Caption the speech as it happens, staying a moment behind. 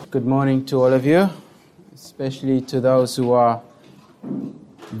Good morning to all of you, especially to those who are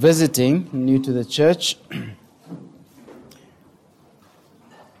visiting, new to the church.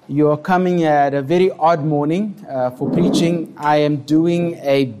 You are coming at a very odd morning for preaching. I am doing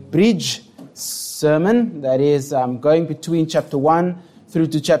a bridge sermon, that is, I'm going between chapter 1 through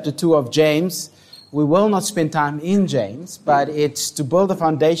to chapter 2 of James. We will not spend time in James, but it's to build a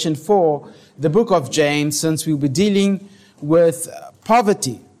foundation for the book of James, since we'll be dealing with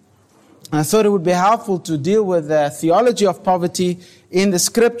poverty. I thought it would be helpful to deal with the theology of poverty in the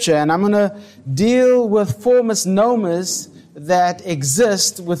scripture, and I'm going to deal with 4 misnomers that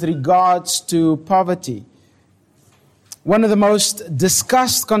exist with regards to poverty. One of the most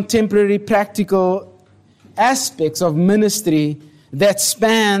discussed contemporary practical aspects of ministry that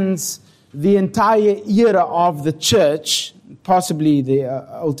spans the entire era of the church, possibly the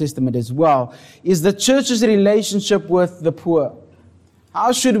Old Testament as well, is the church's relationship with the poor.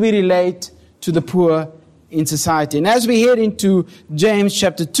 How should we relate to the poor in society? And as we head into James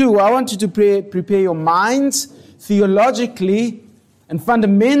chapter 2, I want you to prepare your minds theologically and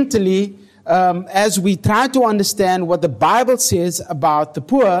fundamentally as we try to understand what the Bible says about the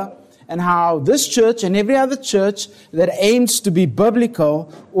poor and how this church and every other church that aims to be biblical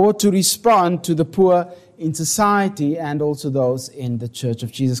ought to respond to the poor in society and also those in the Church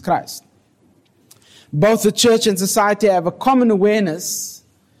of Jesus Christ. Both the church and society have a common awareness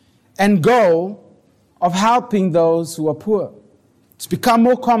and goal of helping those who are poor. It's become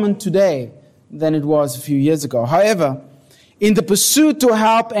more common today than it was a few years ago. However, in the pursuit to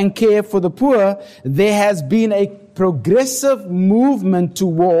help and care for the poor, there has been a progressive movement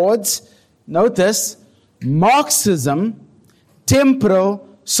towards, notice, Marxism, temporal,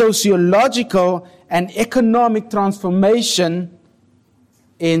 sociological, and economic transformation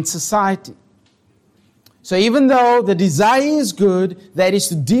in society. So even though the desire is good, that is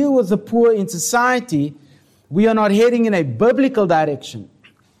to deal with the poor in society, we are not heading in a biblical direction.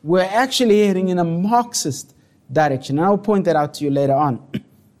 We're actually heading in a Marxist direction. And I'll point that out to you later on.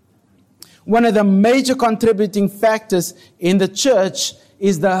 One of the major contributing factors in the church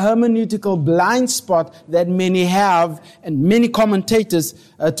is the hermeneutical blind spot that many have, and many commentators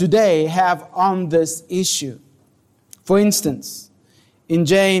today have on this issue. For instance, in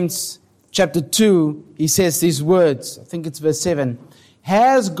James chapter 2, he says these words, I think it's verse 7,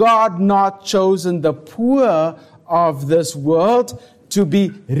 "Has God not chosen the poor of this world to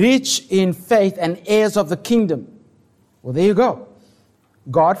be rich in faith and heirs of the kingdom?" Well, there you go.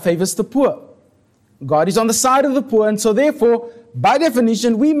 God favors the poor. God is on the side of the poor, and so therefore, by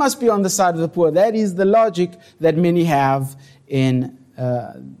definition, we must be on the side of the poor. That is the logic that many have in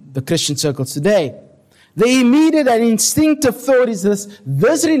the Christian circles today. The immediate and instinctive thought is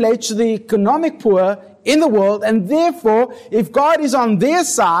this relates to the economic poor in the world, and therefore, if God is on their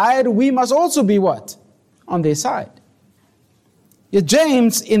side, we must also be what? On their side. Yet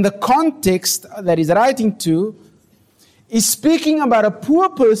James, in the context that he's writing to, is speaking about a poor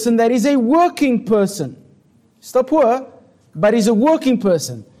person that is a working person. Still poor, but he's a working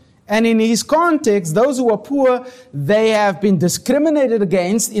person. And in his context, those who are poor, they have been discriminated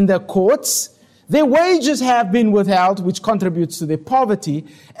against in the courts. Their wages have been withheld, which contributes to their poverty.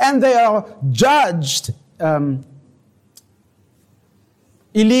 And they are judged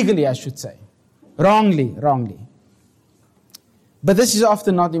illegally, I should say. Wrongly. But this is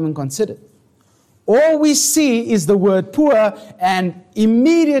often not even considered. All we see is the word poor, and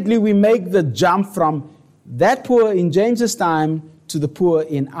immediately we make the jump from that poor in James's time to the poor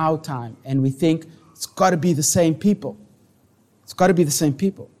in our time. And we think it's got to be the same people. It's got to be the same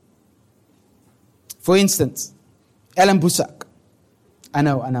people. For instance, Alan Busak. I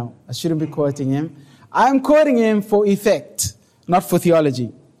know. I shouldn't be quoting him. I'm quoting him for effect, not for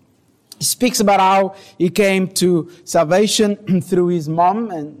theology. He speaks about how he came to salvation through his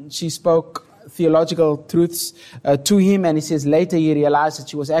mom, and she spoke theological truths to him, and he says later he realized that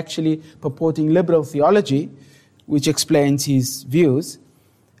she was actually purporting liberal theology, which explains his views.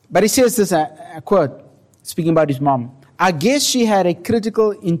 But he says this, I quote, speaking about his mom, "I guess she had a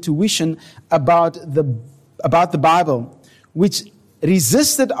critical intuition about the Bible, which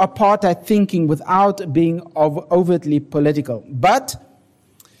resisted apartheid thinking without being overtly political, but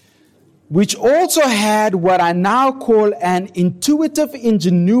which also had what I now call an intuitive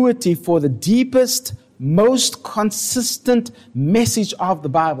ingenuity for the deepest, most consistent message of the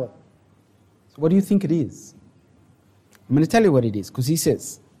Bible." So what do you think it is? I'm going to tell you what it is, because he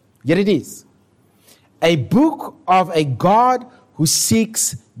says, yet it is a book of a God who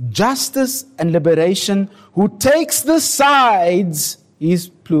seeks justice and liberation, who takes the sides, his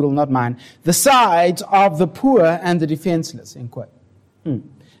plural, not mine, the sides of the poor and the defenseless, end quote.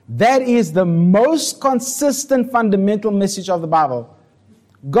 That is the most consistent fundamental message of the Bible.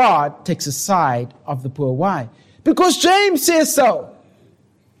 God takes a side of the poor. Why? Because James says so.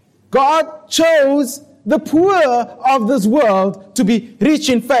 God chose the poor of this world to be rich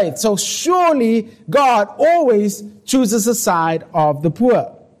in faith. So surely God always chooses the side of the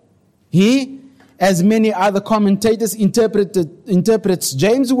poor. He, as many other commentators, interprets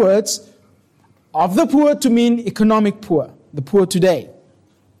James' words of the poor to mean economic poor, the poor today.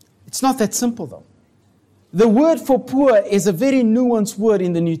 It's not that simple though. The word for poor is a very nuanced word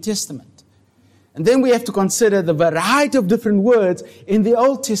in the New Testament. And then we have to consider the variety of different words in the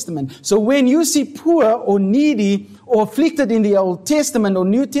Old Testament. So when you see poor or needy or afflicted in the Old Testament or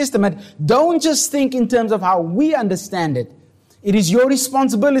New Testament, don't just think in terms of how we understand it. It is your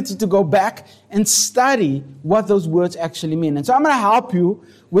responsibility to go back and study what those words actually mean. And so I'm going to help you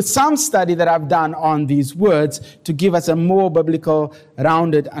with some study that I've done on these words to give us a more biblical,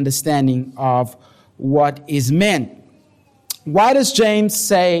 rounded understanding of what is meant. Why does James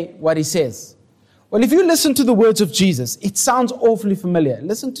say what he says? Well, if you listen to the words of Jesus, it sounds awfully familiar.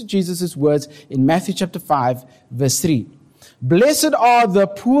 Listen to Jesus' words in Matthew chapter 5, verse 3. Blessed are the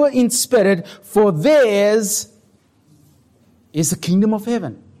poor in spirit, for theirs is the kingdom of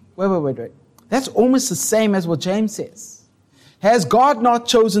heaven. Wait. That's almost the same as what James says. Has God not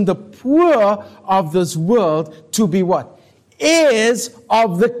chosen the poor of this world to be what? Heirs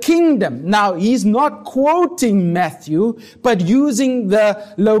of the kingdom. Now, he's not quoting Matthew, but using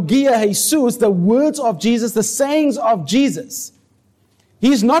the Logia Jesus, the words of Jesus, the sayings of Jesus.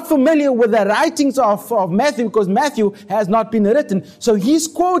 He's not familiar with the writings of Matthew because Matthew has not been written. So he's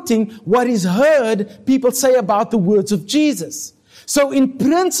quoting what he's heard people say about the words of Jesus. So in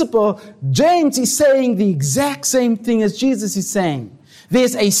principle, James is saying the exact same thing as Jesus is saying.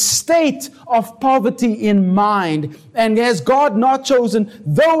 There's a state of poverty in mind. And has God not chosen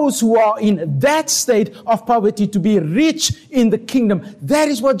those who are in that state of poverty to be rich in the kingdom? That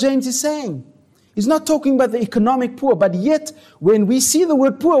is what James is saying. He's not talking about the economic poor. But yet, when we see the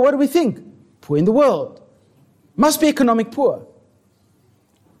word poor, what do we think? Poor in the world. Must be economic poor.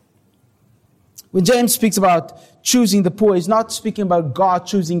 When James speaks about choosing the poor, he's not speaking about God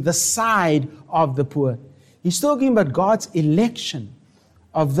choosing the side of the poor. He's talking about God's election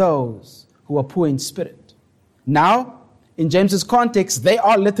of those who are poor in spirit. Now, in James's context, they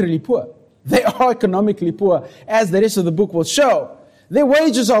are literally poor. They are economically poor, as the rest of the book will show. Their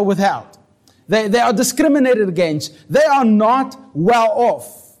wages are withheld. They are discriminated against. They are not well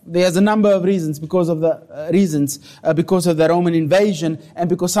off. There's a number of reasons because of the Roman invasion and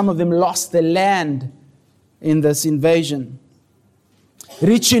because some of them lost their land in this invasion.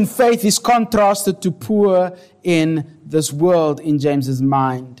 Rich in faith is contrasted to poor in this world in James's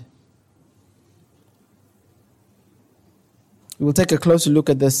mind. We'll take a closer look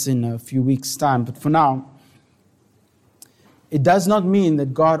at this in a few weeks' time, but for now, it does not mean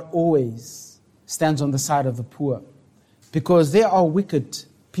that God always stands on the side of the poor, because there are wicked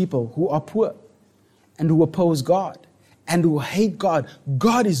people who are poor and who oppose God and who hate God.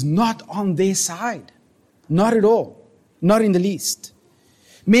 God is not on their side. Not at all. Not in the least.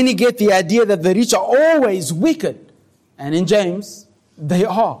 Many get the idea that the rich are always wicked. And in James, they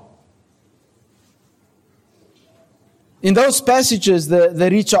are. In those passages, the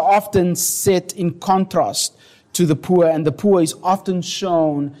rich are often set in contrast to the poor, and the poor is often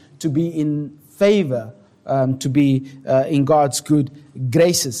shown to be in favor, to be in God's good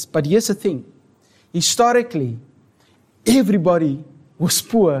graces. But here's the thing. Historically, everybody was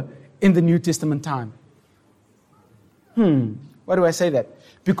poor in the New Testament time. Why do I say that?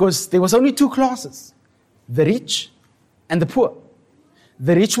 Because there was only two classes, the rich and the poor.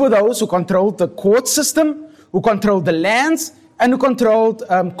 The rich were those who controlled the court system, who controlled the lands, and who controlled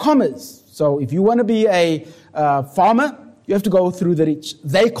commerce. So if you want to be a farmer, you have to go through the rich.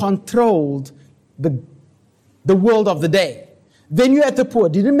 They controlled the world of the day. Then you had the poor.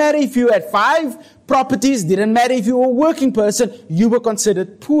 Didn't matter if you had 5 properties, didn't matter if you were a working person, you were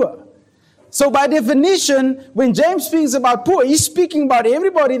considered poor. So by definition, when James speaks about poor, he's speaking about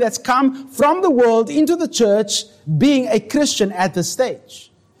everybody that's come from the world into the church being a Christian at this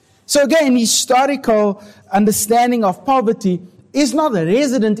stage. So again, historical understanding of poverty is not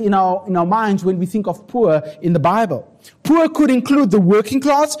resident in our minds when we think of poor in the Bible. Poor could include the working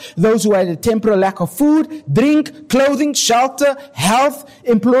class, those who had a temporal lack of food, drink, clothing, shelter, health,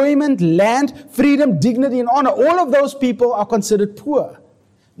 employment, land, freedom, dignity, and honor. All of those people are considered poor.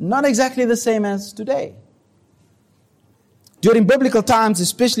 Not exactly the same as today. During biblical times,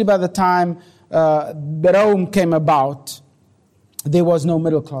 especially by the time Rome came about, there was no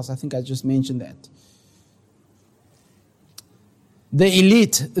middle class. I think I just mentioned that. The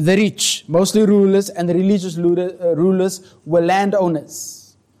elite, the rich, mostly rulers, and the religious rulers were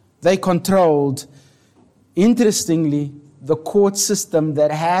landowners. They controlled, interestingly, the court system that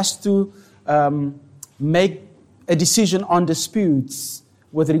has to make a decision on disputes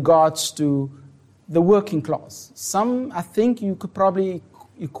with regards to the working class. Some, I think you could probably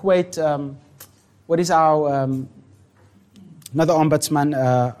equate, what is our, another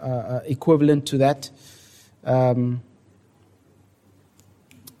ombudsman equivalent to that?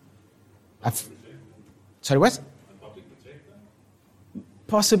 Sorry, what? Public protector?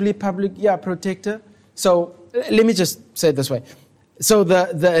 Possibly public, protector. So let me just say it this way. So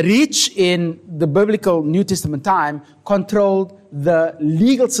the rich in the biblical New Testament time controlled the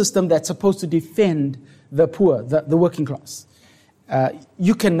legal system that's supposed to defend the poor, the working class.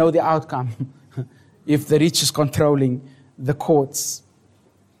 You can know the outcome if the rich is controlling the courts.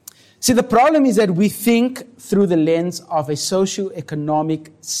 See, the problem is that we think through the lens of a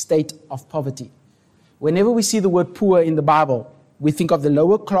socio-economic state of poverty. Whenever we see the word poor in the Bible, we think of the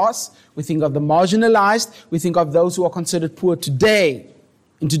lower class, we think of the marginalized, we think of those who are considered poor today,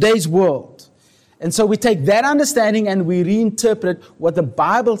 in today's world. And so we take that understanding and we reinterpret what the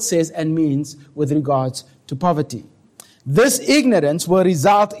Bible says and means with regards to poverty. This ignorance will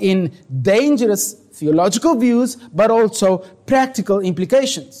result in dangerous theological views, but also practical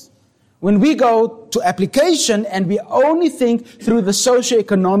implications. When we go to application and we only think through the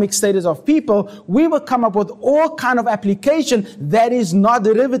socio-economic status of people, we will come up with all kind of application that is not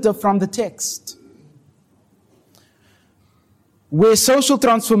derivative from the text. Where social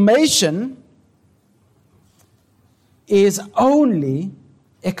transformation is only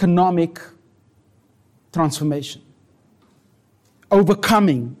economic transformation,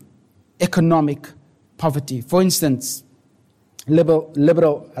 overcoming economic poverty. For instance,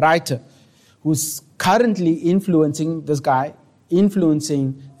 liberal writer who's currently influencing the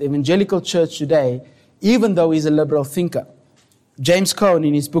evangelical church today, even though he's a liberal thinker. James Cone,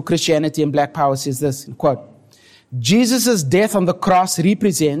 in his book Christianity and Black Power, says this, quote, Jesus' death on the cross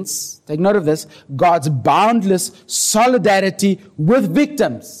represents, take note of this, God's boundless solidarity with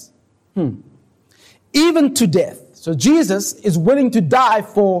victims. Even to death. So Jesus is willing to die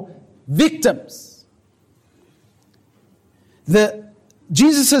for victims.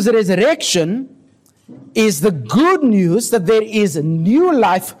 Jesus' resurrection is the good news that there is a new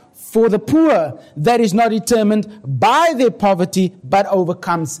life for the poor that is not determined by their poverty, but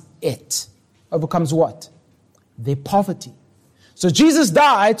overcomes it. Overcomes what? Their poverty. So Jesus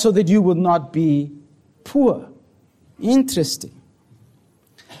died so that you will not be poor. Interesting.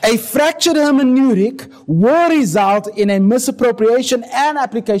 A fractured hermeneutic will result in a misappropriation and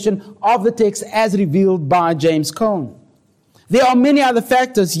application of the text as revealed by James Cone. There are many other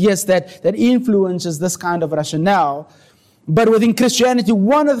factors, yes, that influences this kind of rationale. But within Christianity,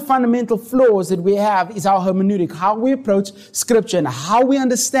 one of the fundamental flaws that we have is our hermeneutic, how we approach Scripture and how we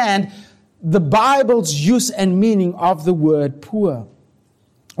understand the Bible's use and meaning of the word poor.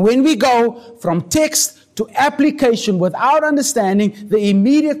 When we go from text to application without understanding the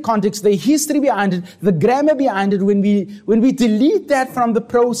immediate context, the history behind it, the grammar behind it, when we delete that from the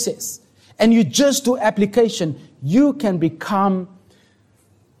process and you just do application, you can become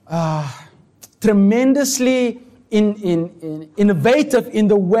tremendously innovative in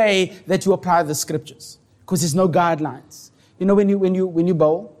the way that you apply the Scriptures, because there's no guidelines. You know, when you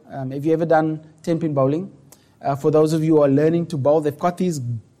bowl, have you ever done 10-pin bowling? For those of you who are learning to bowl, they've got these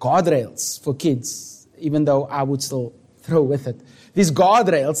guardrails for kids, even though I would still throw with it. These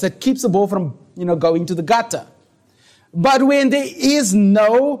guardrails that keeps the ball from, going to the gutter. But when there is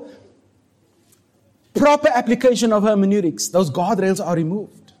no proper application of hermeneutics, those guardrails are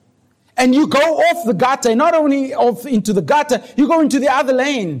removed. And you go off the gutter, not only off into the gutter, you go into the other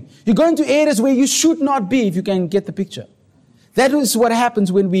lane. You go into areas where you should not be, if you can get the picture. That is what happens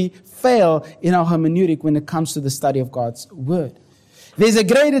when we fail in our hermeneutic when it comes to the study of God's Word. There's a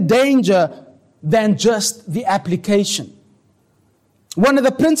greater danger than just the application. One of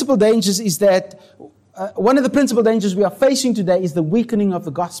the principal dangers we are facing today is the weakening of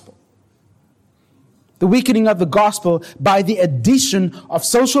the gospel. The weakening of the gospel by the addition of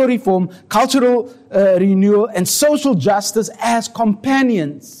social reform, cultural renewal, and social justice as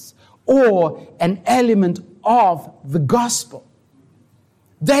companions or an element of the gospel.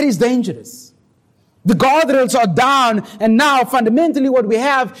 That is dangerous. The guardrails are down, and now fundamentally what we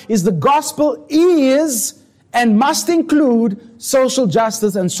have is the gospel is and must include social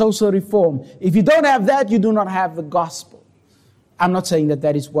justice and social reform. If you don't have that, you do not have the gospel. I'm not saying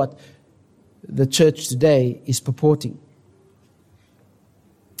that is what the church today is purporting.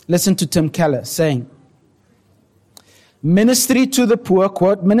 Listen to Tim Keller saying, Ministry to the poor,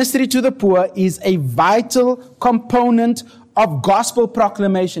 quote, ministry to the poor is a vital component of gospel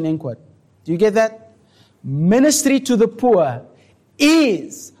proclamation, end quote. Do you get that? Ministry to the poor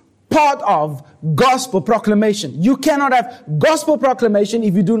is part of gospel proclamation. You cannot have gospel proclamation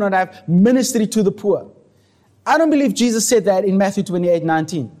if you do not have ministry to the poor. I don't believe Jesus said that in Matthew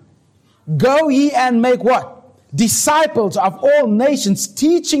 28:19. Go ye and make what? Disciples of all nations,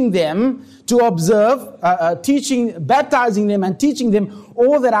 teaching them to observe, baptizing them and teaching them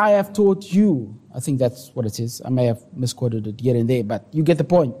all that I have taught you. I think that's what it is. I may have misquoted it here and there, but you get the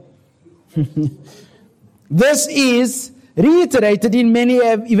point. This is reiterated in many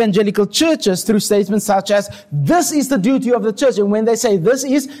evangelical churches through statements such as, this is the duty of the church. And when they say this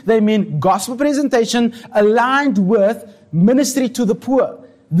is, they mean gospel presentation aligned with ministry to the poor.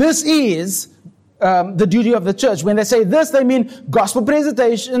 This is the duty of the church. When they say this, they mean gospel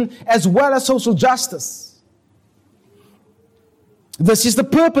presentation as well as social justice. This is the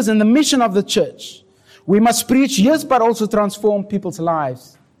purpose and the mission of the church. We must preach, yes, but also transform people's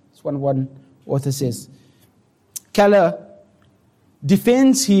lives. That's what one author says. Keller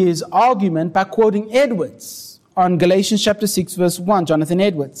defends his argument by quoting Edwards on Galatians chapter 6, verse 1, Jonathan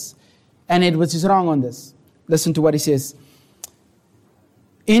Edwards. And Edwards is wrong on this. Listen to what he says.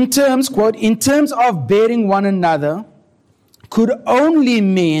 In terms, quote, in terms of bearing one another, could only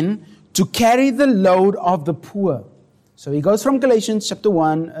mean to carry the load of the poor. So he goes from Galatians chapter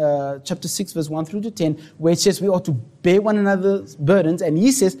 6, verse 1 through to 10, where it says we ought to bear one another's burdens. And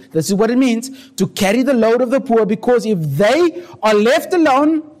he says this is what it means, to carry the load of the poor, because if they are left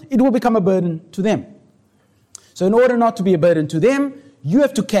alone, it will become a burden to them. So in order not to be a burden to them, you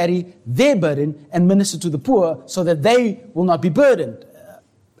have to carry their burden and minister to the poor so that they will not be burdened.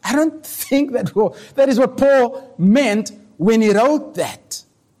 I don't think that is what Paul meant when he wrote that.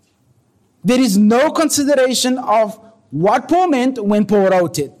 There is no consideration of what Paul meant when Paul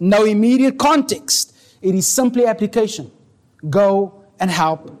wrote it. No immediate context. It is simply application. Go and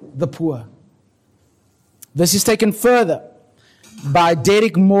help the poor. This is taken further by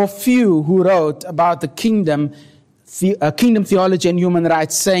Derek Morphew, who wrote about the kingdom theology and human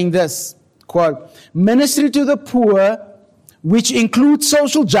rights, saying this, quote, ministry to the poor, which includes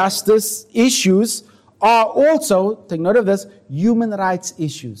social justice issues, are also, take note of this, human rights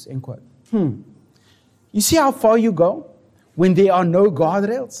issues, end quote. You see how far you go when there are no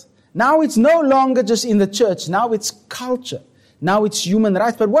guardrails? Now it's no longer just in the church. Now it's culture. Now it's human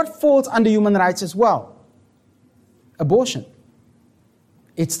rights. But what falls under human rights as well? Abortion.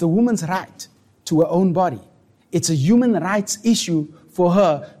 It's the woman's right to her own body. It's a human rights issue for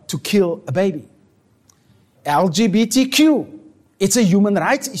her to kill a baby. LGBTQ. It's a human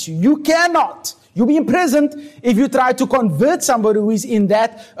rights issue. You'll be imprisoned if you try to convert somebody who is in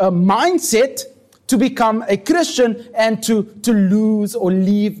that mindset to become a Christian and to lose or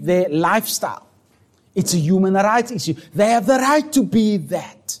leave their lifestyle. It's a human rights issue. They have the right to be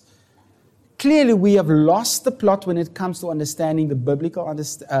that. Clearly, we have lost the plot when it comes to understanding the biblical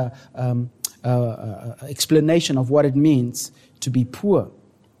explanation of what it means to be poor.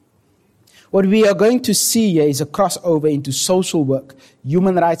 What we are going to see here is a crossover into social work,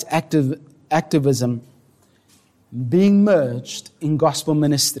 human rights activism, being merged in gospel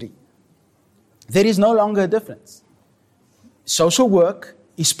ministry. There is no longer a difference. Social work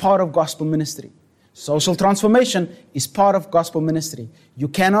is part of gospel ministry. Social transformation is part of gospel ministry. You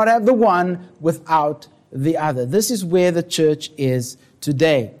cannot have the one without the other. This is where the church is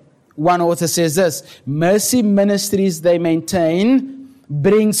today. One author says this, mercy ministries they maintain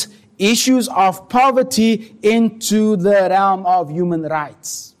brings issues of poverty into the realm of human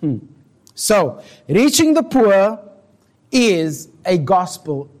rights. So, reaching the poor is a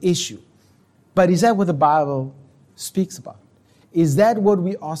gospel issue. But is that what the Bible speaks about? Is that what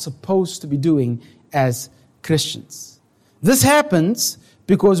we are supposed to be doing as Christians? This happens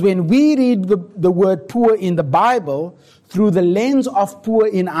because when we read the word poor in the Bible, through the lens of poor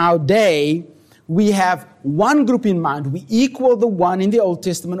in our day, we have one group in mind. We equal the one in the Old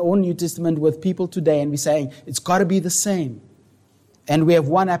Testament or New Testament with people today, and we're saying it's got to be the same. And we have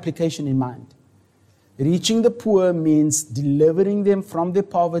one application in mind. Reaching the poor means delivering them from their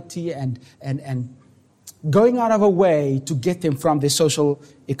poverty and going out of a way to get them from their social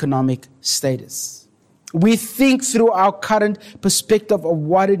economic status. We think through our current perspective of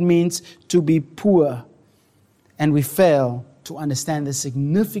what it means to be poor, and we fail to understand the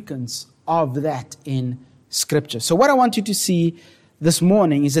significance of that in Scripture. So what I want you to see this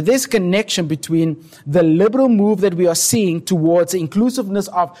morning is that there's a connection between the liberal move that we are seeing towards the inclusiveness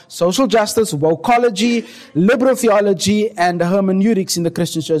of social justice, wokeology, liberal theology, and hermeneutics in the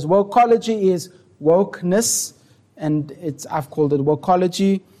Christian church. Wokeology is wokeness, and I've called it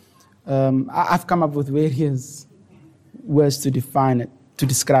wokology. I've come up with various words to define it, to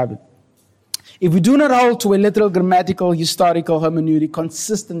describe it. If we do not hold to a literal, grammatical, historical hermeneutic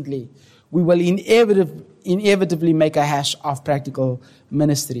consistently, we will inevitably make a hash of practical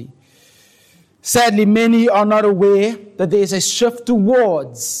ministry. Sadly, many are not aware that there is a shift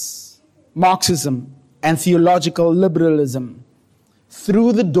towards Marxism and theological liberalism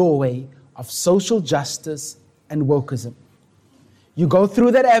through the doorway of social justice and wokeism. You go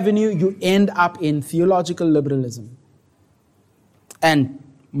through that avenue, you end up in theological liberalism and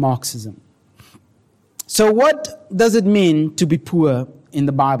Marxism. So what does it mean to be poor in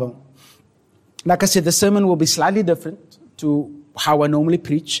the Bible? Like I said, the sermon will be slightly different to how I normally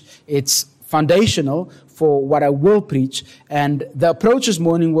preach. It's foundational for what I will preach, and the approach this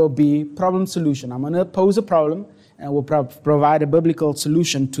morning will be problem solution. I'm going to pose a problem, and we'll provide a biblical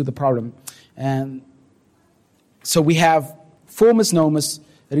solution to the problem. And so we have 4 misnomers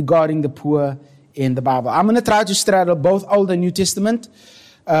regarding the poor in the Bible. I'm going to try to straddle both Old and New Testament,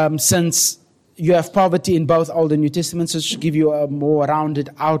 since you have poverty in both Old and New Testaments, so it should give you a more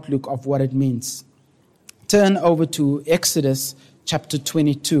rounded outlook of what it means. Turn over to Exodus chapter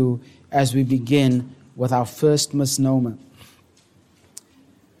 22 as we begin with our first misnomer.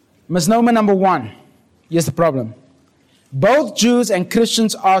 Misnomer number 1. Here's the problem. Both Jews and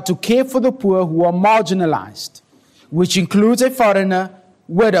Christians are to care for the poor who are marginalized, which includes a foreigner,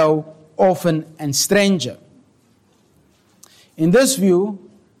 widow, orphan, and stranger. In this view,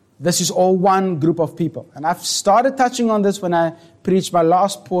 this is all one group of people. And I've started touching on this when I preached my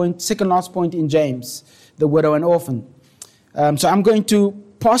second last point in James, the widow and orphan. So I'm going to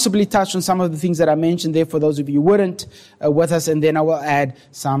possibly touch on some of the things that I mentioned there for those of you who weren't with us, and then I will add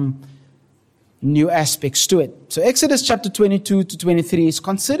some new aspects to it. So Exodus chapter 22 to 23 is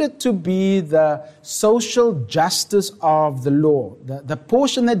considered to be the social justice of the law, the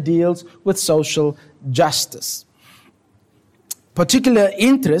portion that deals with social justice. Particular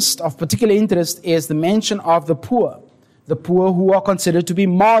interest is the mention of the poor who are considered to be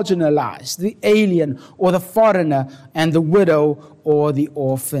marginalized, the alien or the foreigner, and the widow or the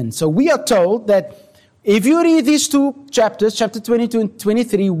orphan. So we are told that if you read these 2 chapters, chapter 22 and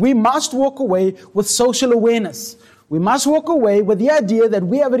 23, we must walk away with social awareness. We must walk away with the idea that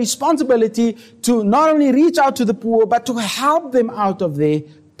we have a responsibility to not only reach out to the poor, but to help them out of their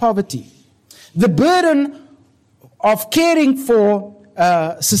poverty. The burden of caring for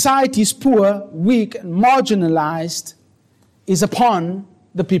society's poor, weak, and marginalized is upon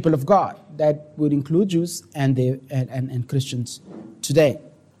the people of God. That would include Jews and Christians today.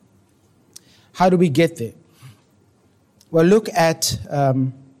 How do we get there? Well, look at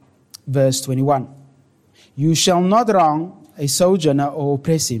verse 21. You shall not wrong a sojourner or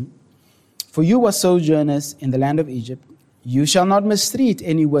oppress him, for you were sojourners in the land of Egypt. You shall not mistreat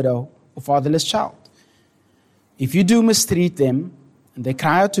any widow or fatherless child. If you do mistreat them, and they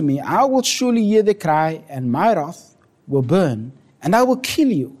cry out to me, I will surely hear their cry, and my wrath will burn, and I will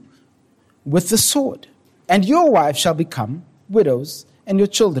kill you with the sword. And your wives shall become widows, and your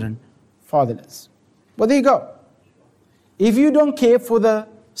children fatherless. Well, there you go. If you don't care for the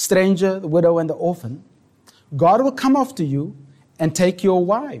stranger, the widow, and the orphan, God will come after you and take your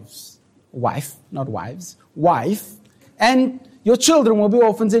wife, and your children will be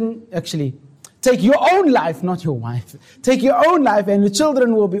orphans take your own life, not your wife. Take your own life, and your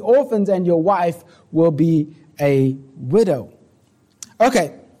children will be orphans, and your wife will be a widow.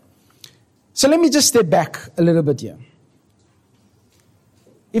 Okay, so let me just step back a little bit here.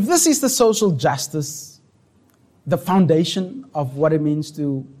 If this is the social justice, the foundation of what it means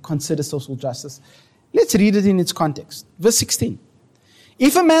to consider social justice, let's read it in its context. Verse 16.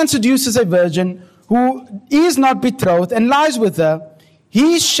 If a man seduces a virgin who is not betrothed and lies with her,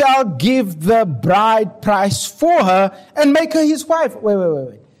 he shall give the bride price for her and make her his wife.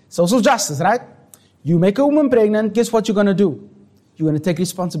 Wait. Social justice, right? You make a woman pregnant, guess what you're going to do? You're going to take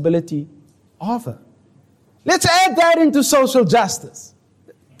responsibility of her. Let's add that into social justice.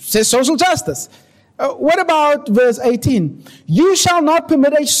 It says social justice. What about verse 18? You shall not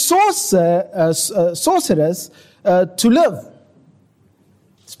permit a sorceress to live.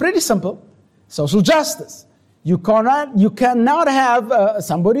 It's pretty simple. Social justice. You cannot have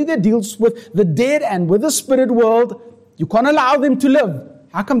somebody that deals with the dead and with the spirit world. You can't allow them to live.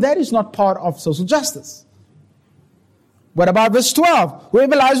 How come that is not part of social justice? What about verse 12?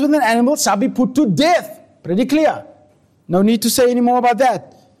 Whoever lies with an animal shall be put to death. Pretty clear. No need to say any more about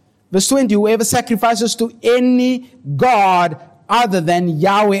that. Verse 20, whoever sacrifices to any god other than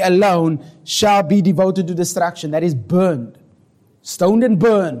Yahweh alone shall be devoted to destruction. That is burned. Stoned and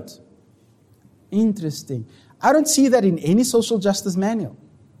burned. Interesting. I don't see that in any social justice manual.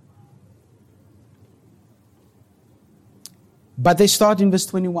 But they start in verse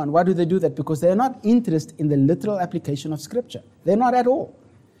 21. Why do they do that? Because they're not interested in the literal application of Scripture. They're not at all.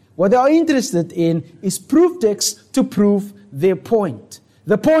 What they are interested in is proof texts to prove their point.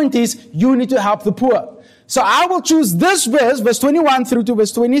 The point is, you need to help the poor. So I will choose this verse 21 through to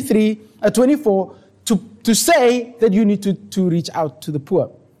verse 24, to say that you need to reach out to the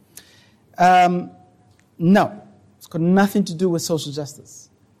poor. No, it's got nothing to do with social justice.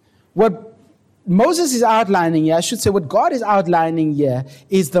 What Moses is outlining here, I should say what God is outlining here,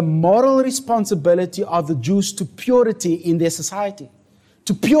 is the moral responsibility of the Jews to purity in their society.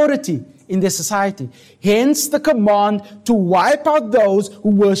 To purity in their society. Hence the command to wipe out those who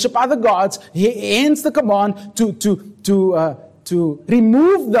worship other gods. Hence the command to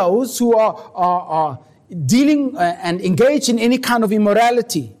remove those who are dealing and engaged in any kind of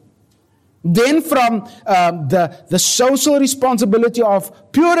immorality. Then from the social responsibility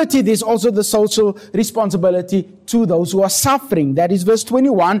of purity, there's also the social responsibility to those who are suffering. That is verse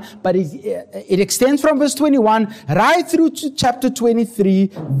 21, but it extends from verse 21 right through to chapter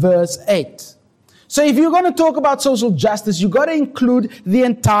 23, verse 8. So if you're going to talk about social justice, you've got to include the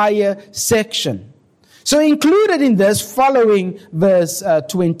entire section. So included in this, following verse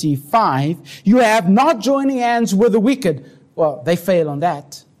 25, you have not joining hands with the wicked. Well, they fail on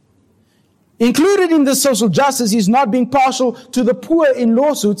that. Included in the social justice is not being partial to the poor in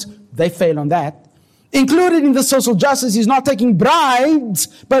lawsuits. They fail on that. Included in the social justice is not taking bribes,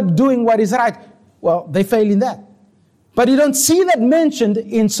 but doing what is right. Well, they fail in that. But you don't see that mentioned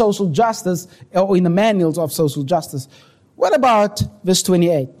in social justice or in the manuals of social justice. What about verse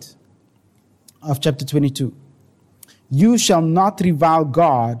 28 of chapter 22? You shall not revile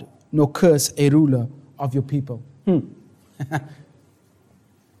God, nor curse a ruler of your people.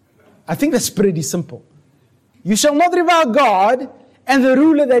 I think that's pretty simple. You shall not revile God and the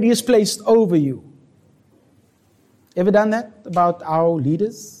ruler that He has placed over you. Ever done that about our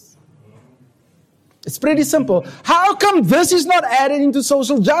leaders? It's pretty simple. How come this is not added into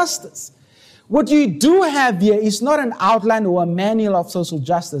social justice? What you do have here is not an outline or a manual of social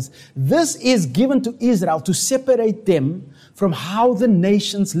justice. This is given to Israel to separate them from how the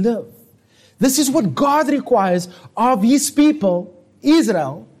nations live. This is what God requires of His people,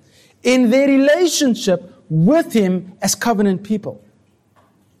 Israel, in their relationship with Him as covenant people.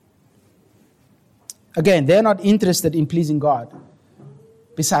 Again, they're not interested in pleasing God.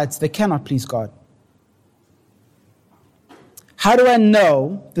 Besides, they cannot please God. How do I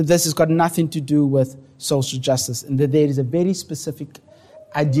know that this has got nothing to do with social justice and that there is a very specific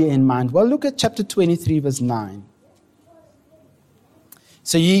idea in mind? Well, look at chapter 23, verse 9.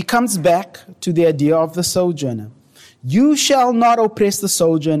 So he comes back to the idea of the sojourner. You shall not oppress the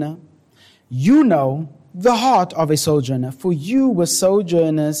sojourner. You know the heart of a sojourner, for you were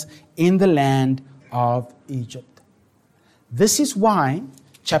sojourners in the land of Egypt. This is why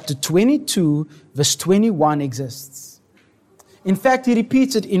chapter 22, verse 21 exists. In fact, he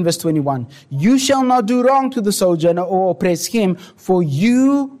repeats it in verse 21. You shall not do wrong to the sojourner or oppress him, for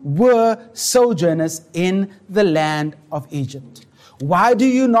you were sojourners in the land of Egypt. Why do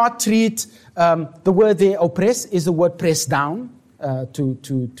you not treat, the word there, oppress, is the word press down.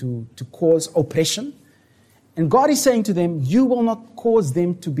 To cause oppression. And God is saying to them, you will not cause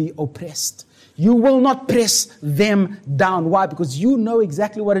them to be oppressed. You will not press them down. Why? Because you know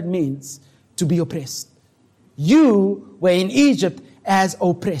exactly what it means to be oppressed. You were in Egypt as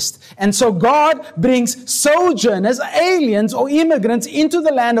oppressed. And so God brings sojourners, aliens or immigrants into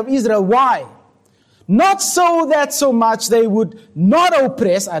the land of Israel. Why? Not so that so much they would not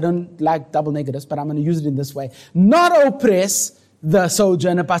oppress. I don't like double negatives, but I'm going to use it in this way. Not oppress the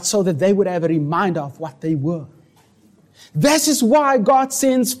sojourner, but so that they would have a reminder of what they were. This is why God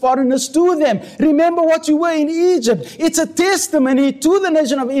sends foreigners to them. Remember what you were in Egypt. It's a testimony to the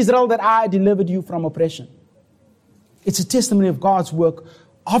nation of Israel that I delivered you from oppression. It's a testimony of God's work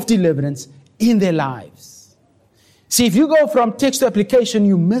of deliverance in their lives. See, if you go from text to application,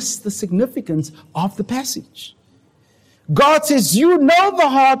 you miss the significance of the passage. God says, you know the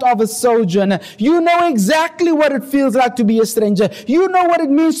heart of a sojourner. You know exactly what it feels like to be a stranger. You know what it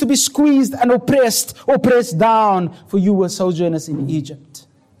means to be squeezed and oppressed or pressed down, for you were sojourners in Egypt.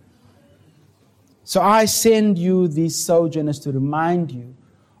 So I send you these sojourners to remind you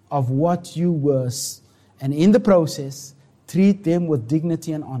of what you were, and in the process, treat them with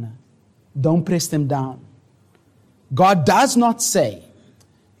dignity and honor. Don't press them down. God does not say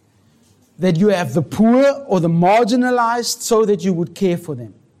that you have the poor or the marginalized so that you would care for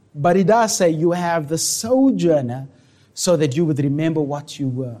them. But He does say you have the sojourner so that you would remember what you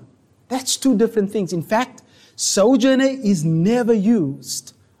were. That's two different things. In fact, Sojourner is never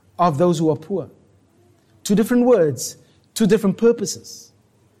used of those who are poor. Two different words, two different purposes.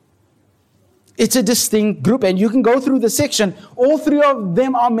 It's a distinct group, and you can go through the section. All three of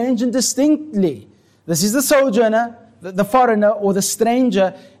them are mentioned distinctly. This is the sojourner, the foreigner, or the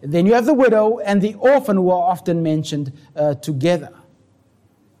stranger. Then you have the widow and the orphan, who are often mentioned together.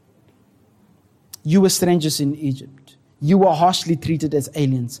 You were strangers in Egypt. You were harshly treated as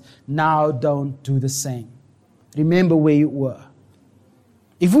aliens. Now don't do the same. Remember where you were.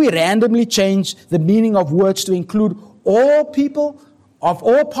 If we randomly change the meaning of words to include all people of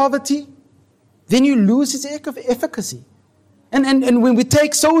all poverty, then you lose its efficacy. And when we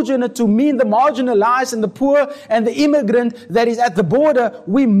take sojourner to mean the marginalized and the poor and the immigrant that is at the border,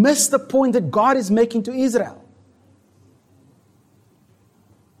 we miss the point that God is making to Israel.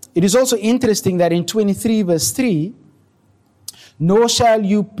 It is also interesting that in 23 verse 3, nor shall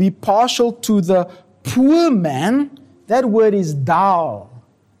you be partial to the poor man. That word is dal.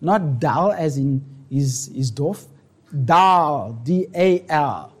 Not dal as in is dof. Dal,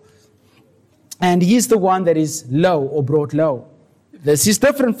 D-A-L. And he's the one that is low or brought low. This is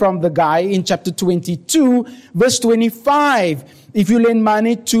different from the guy in chapter 22, verse 25. If you lend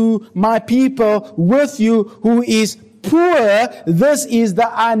money to my people with you who is poor, this is the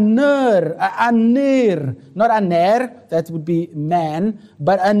anir, not aner, that would be man,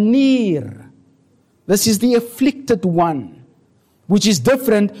 but anir. This is the afflicted one, which is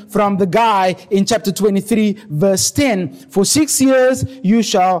different from the guy in chapter 23, verse 10. For 6 years you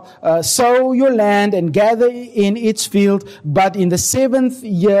shall sow your land and gather in its field, but in the 7th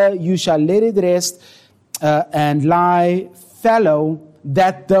year you shall let it rest and lie fallow,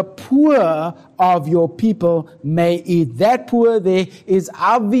 that the poor of your people may eat. That poor there is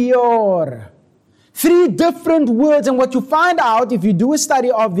avior. 3 different words, and what you find out if you do a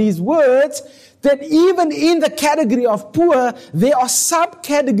study of these words, that even in the category of poor, there are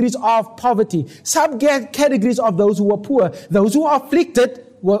subcategories of poverty, subcategories of those who are poor. Those who are afflicted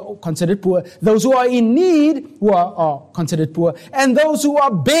were considered poor. Those who are in need are considered poor. And those who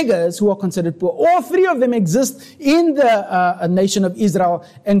are beggars who are considered poor. All 3 of them exist in the nation of Israel.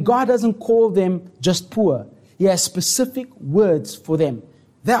 And God doesn't call them just poor. He has specific words for them.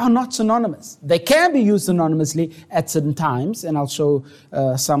 They are not synonymous. They can be used synonymously at certain times. And I'll show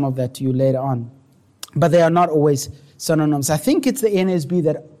some of that to you later on. But they are not always synonymous. I think it's the NSB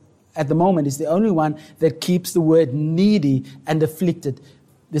that at the moment is the only one that keeps the word needy and afflicted.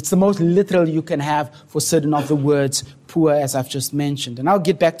 It's the most literal you can have for certain of the words poor, as I've just mentioned. And I'll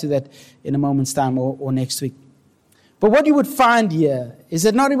get back to that in a moment's time or next week. But what you would find here is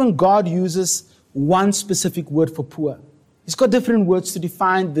that not even God uses one specific word for poor. He's got different words to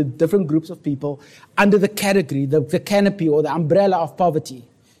define the different groups of people under the category, the canopy or the umbrella of poverty.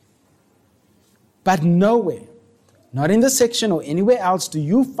 But nowhere, not in this section or anywhere else, do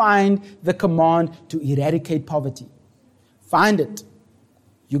you find the command to eradicate poverty. Find it.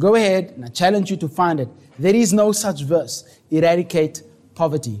 You go ahead, and I challenge you to find it. There is no such verse, eradicate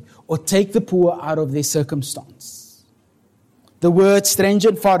poverty, or take the poor out of their circumstance. The word stranger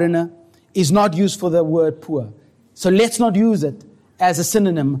and foreigner is not used for the word poor. So let's not use it as a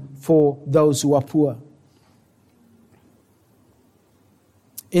synonym for those who are poor.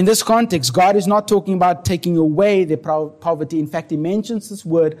 In this context, God is not talking about taking away their poverty. In fact, He mentions this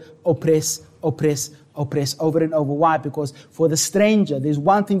word oppress, oppress, oppress over and over. Why? Because for the stranger, there's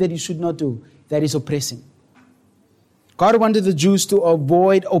one thing that you should not do, that is oppressing. God wanted the Jews to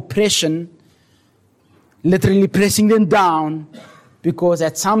avoid oppression, literally pressing them down, because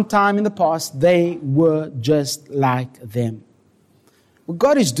at some time in the past, they were just like them. What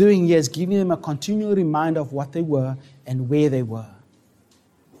God is doing here is giving them a continual reminder of what they were and where they were.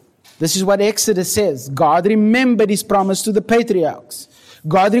 This is what Exodus says. God remembered His promise to the patriarchs.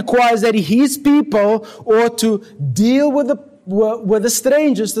 God requires that His people ought to deal with the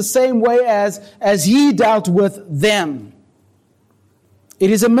strangers the same way as He dealt with them.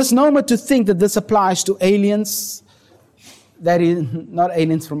 It is a misnomer to think that this applies to aliens. That is not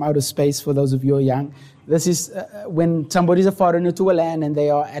aliens from outer space, for those of you who are young. This is when somebody is a foreigner to a land and they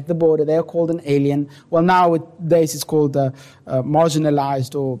are at the border, they are called an alien. Well, nowadays it's called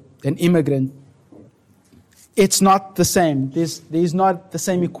marginalized or an immigrant. It's not the same. There's not the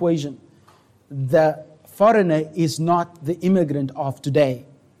same equation. The foreigner is not the immigrant of today.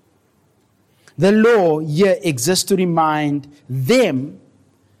 The law here exists to remind them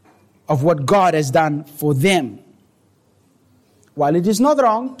of what God has done for them. While it is not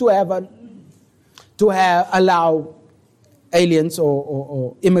wrong to allow aliens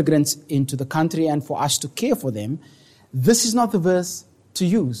or immigrants into the country and for us to care for them, this is not the verse to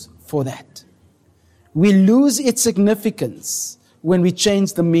use for that. We lose its significance when we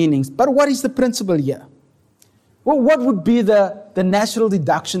change the meanings. But what is the principle here? Well, what would be the natural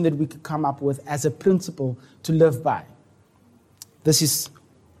deduction that we could come up with as a principle to live by? This is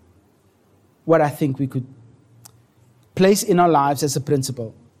what I think we could place in our lives as a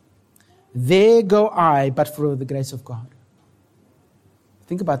principle. There go I, but for the grace of God.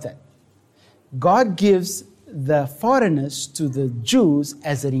 Think about that. God gives the foreigners to the Jews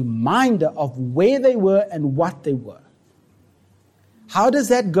as a reminder of where they were and what they were. How does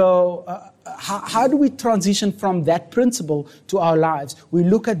that go? How do we transition from that principle to our lives? We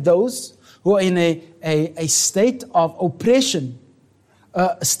look at those who are in a state of oppression,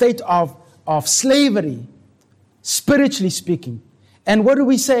 a state of slavery, spiritually speaking. And what do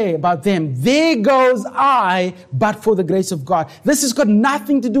we say about them? There goes I, but for the grace of God. This has got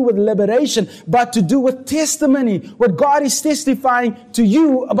nothing to do with liberation, but to do with testimony. What God is testifying to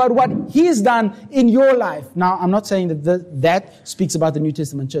you about what He has done in your life. Now, I'm not saying that speaks about the New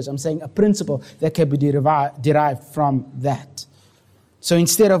Testament church. I'm saying a principle that can be derived from that. So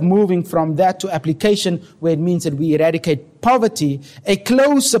instead of moving from that to application, where it means that we eradicate poverty, a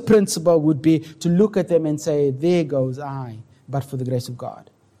closer principle would be to look at them and say, there goes I, but for the grace of God.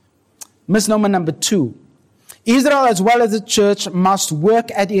 Misnomer number 2. Israel as well as the church must work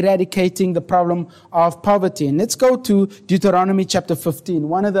at eradicating the problem of poverty. And let's go to Deuteronomy chapter 15.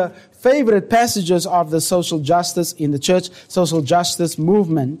 One of the favorite passages of the social justice in the church, social justice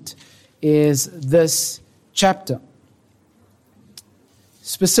movement, is this chapter.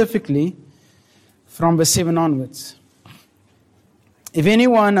 Specifically from verse 7 onwards. If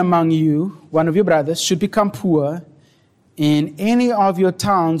anyone among you, one of your brothers, should become poor in any of your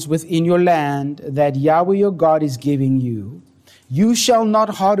towns within your land that Yahweh your God is giving you, you shall not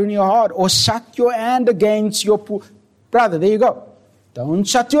harden your heart or shut your hand against your poor brother. There you go. Don't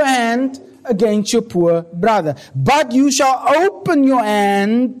shut your hand against your poor brother. But you shall open your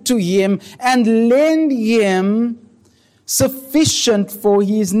hand to him and lend him sufficient for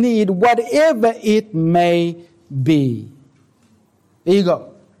his need, whatever it may be. There you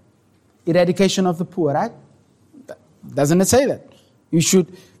go. Eradication of the poor, right? Doesn't it say that? You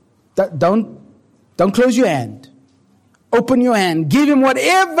should, don't close your hand. Open your hand. Give him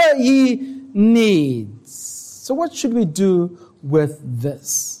whatever he needs. So what should we do with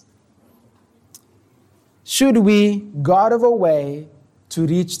this? Should we go out of our way to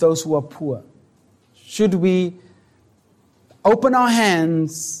reach those who are poor? Should we open our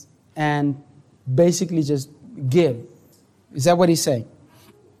hands and basically just give? Is that what he's saying?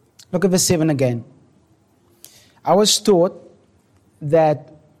 Look at verse 7 again. I was taught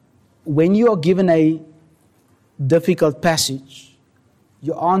that when you are given a difficult passage,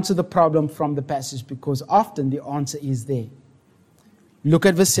 you answer the problem from the passage because often the answer is there. Look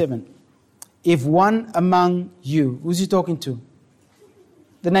at verse 7. If one among you, who's he talking to?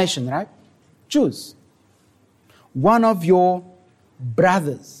 The nation, right? Jews. One of your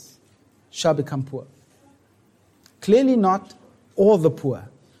brothers shall become poor. Clearly not all the poor.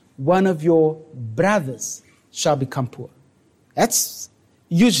 One of your brothers shall become poor. That's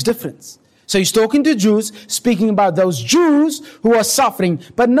a huge difference. So he's talking to Jews, speaking about those Jews who are suffering.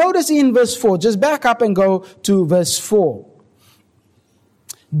 But notice in verse 4, just back up and go to verse 4.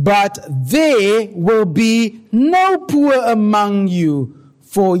 But there will be no poor among you,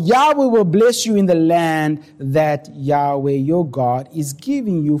 for Yahweh will bless you in the land that Yahweh your God is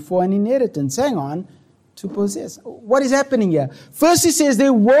giving you for an inheritance. Hang on. To possess. What is happening here? First he says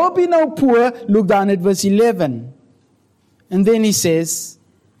there will be no poor. Look down at verse 11. And then he says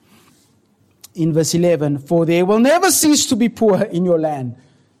in verse 11, for there will never cease to be poor in your land.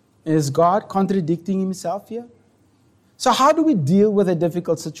 Is God contradicting himself here? So how do we deal with a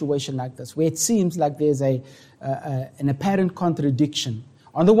difficult situation like this, where it seems like there's an apparent contradiction?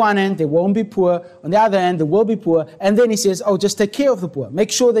 On the one hand, there won't be poor. On the other hand, there will be poor. And then he says, just take care of the poor. Make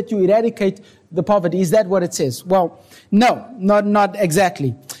sure that you eradicate the poverty. Is that what it says? Well, no, not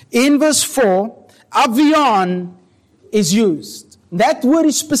exactly. In verse 4, avion is used. That word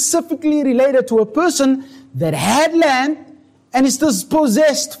is specifically related to a person that had land and is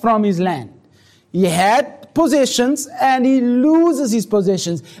dispossessed from his land. He had possessions and he loses his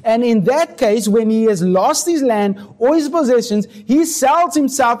possessions. And in that case, when he has lost his land or his possessions, he sells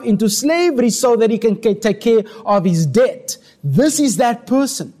himself into slavery so that he can take care of his debt. This is that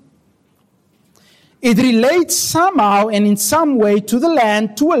person. It relates somehow and in some way to the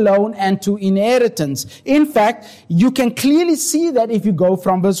land, to a loan, and to inheritance. In fact, you can clearly see that if you go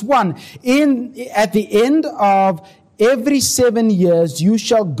from verse 1. At the end of every 7 years, you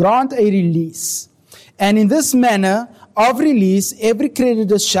shall grant a release. And in this manner of release, every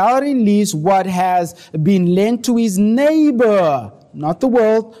creditor shall release what has been lent to his neighbor. Not the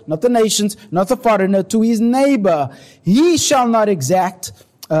world, not the nations, not the foreigner, to his neighbor. He shall not exact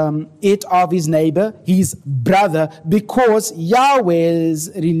it of his neighbor, his brother, because Yahweh's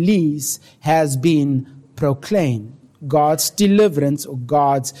release has been proclaimed. God's deliverance or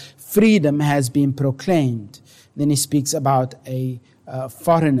God's freedom has been proclaimed. Then he speaks about a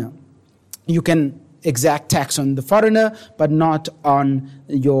foreigner. You can exact tax on the foreigner, but not on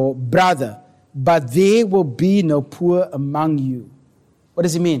your brother. But there will be no poor among you. What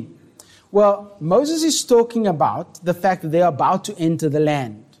does he mean? Well, Moses is talking about the fact that they are about to enter the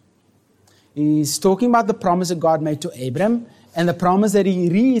land. He's talking about the promise that God made to Abraham and the promise that he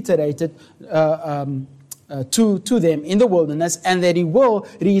reiterated to them in the wilderness, and that he will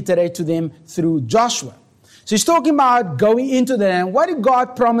reiterate to them through Joshua. So he's talking about going into the land. What did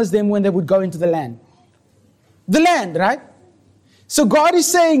God promise them when they would go into the land? The land, right? So God is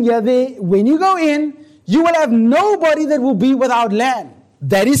saying here, when you go in, you will have nobody that will be without land.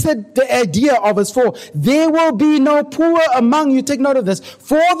 That is the idea of verse 4. There will be no poor among you. Take note of this.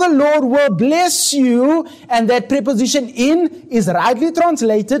 For the Lord will bless you. And that preposition in is rightly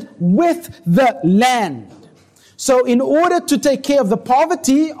translated with the land. So in order to take care of the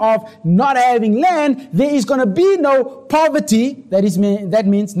poverty of not having land, there is going to be no poverty. That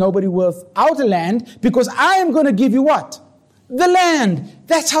means nobody without a land, because I am going to give you what? The land.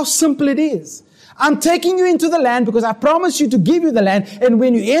 That's how simple it is. I'm taking you into the land because I promise you to give you the land. And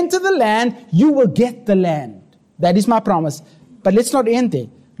when you enter the land, you will get the land. That is my promise. But let's not end there.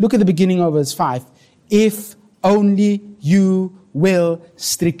 Look at the beginning of verse 5. If only you will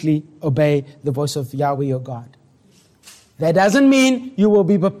strictly obey the voice of Yahweh your God. That doesn't mean you will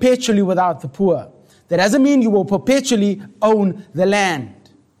be perpetually without the poor. That doesn't mean you will perpetually own the land.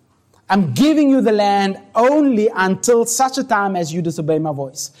 I'm giving you the land only until such a time as you disobey my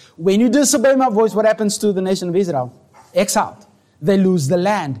voice. When you disobey my voice, what happens to the nation of Israel? Exiled. They lose the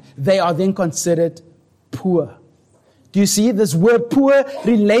land. They are then considered poor. Do you see this word poor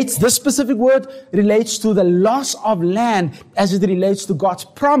relates, this specific word relates to the loss of land as it relates to God's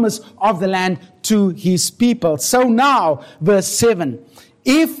promise of the land to his people. So now, verse 7.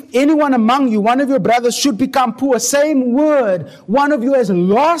 If anyone among you, one of your brothers should become poor, same word, one of you has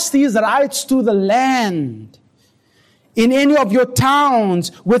lost his rights to the land. In any of your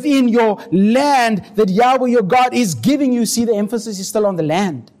towns, within your land that Yahweh your God is giving you, see the emphasis is still on the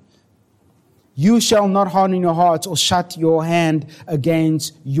land. You shall not harden your hearts or shut your hand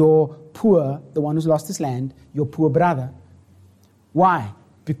against your poor, the one who's lost his land, your poor brother. Why?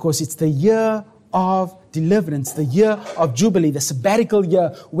 Because it's the year of deliverance, the year of Jubilee, the sabbatical year,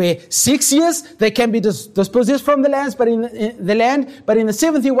 where 6 years they can be dispossessed from the lands, but in the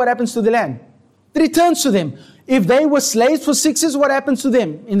 7th year, what happens to the land? It returns to them. If they were slaves for 6 years, what happens to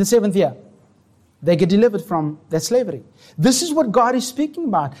them in the 7th year? They get delivered from that slavery. This is what God is speaking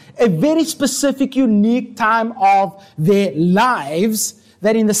about. A very specific, unique time of their lives,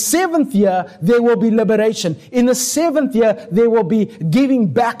 that in the 7th year, there will be liberation. In the 7th year, there will be giving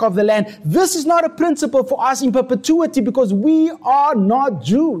back of the land. This is not a principle for us in perpetuity because we are not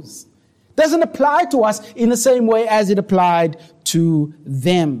Jews. It doesn't apply to us in the same way as it applied to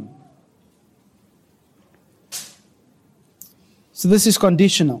them. So this is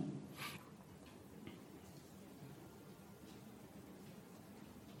conditional.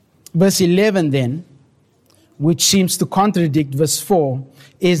 Verse 11 then, which seems to contradict verse 4,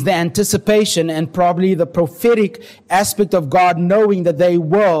 is the anticipation and probably the prophetic aspect of God knowing that they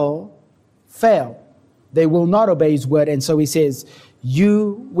will fail. They will not obey his word. And so he says,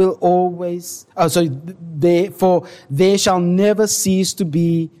 you will always, therefore there shall never cease to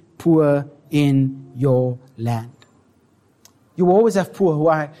be poor in your land. You will always have poor.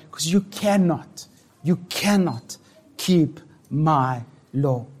 Why? Because you cannot keep my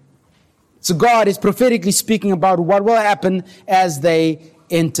law. So God is prophetically speaking about what will happen as they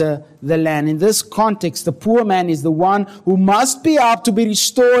enter the land. In this context, the poor man is the one who must be up to be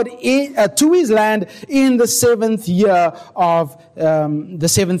restored to his land in the 7th year of the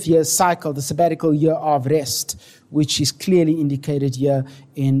 7th year cycle, the sabbatical year of rest, which is clearly indicated here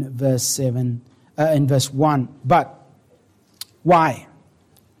in verse 1. But why?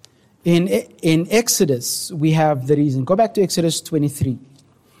 In Exodus, we have the reason. Go back to Exodus 23.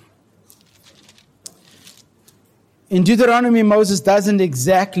 In Deuteronomy, Moses doesn't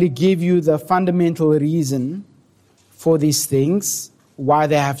exactly give you the fundamental reason for these things, why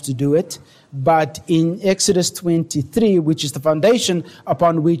they have to do it. But in Exodus 23, which is the foundation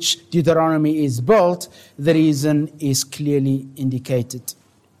upon which Deuteronomy is built, the reason is clearly indicated.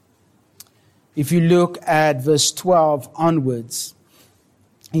 If you look at verse 12 onwards,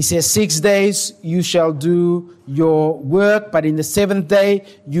 he says, 6 days you shall do your work, but in the seventh day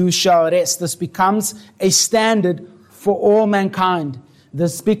you shall rest. This becomes a standard for all mankind.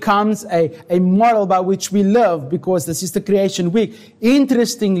 This becomes a model by which we live, because this is the creation week.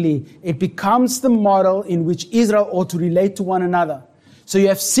 Interestingly, it becomes the model in which Israel ought to relate to one another. So you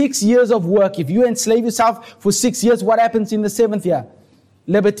have 6 years of work. If you enslave yourself for 6 years, what happens in the seventh year?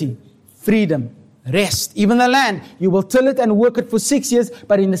 Liberty, freedom, rest. Even the land, you will till it and work it for 6 years,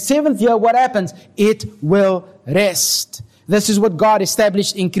 but in the seventh year, what happens? It will rest. This is what God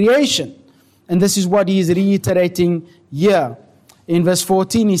established in creation. And this is what he is reiterating here. In verse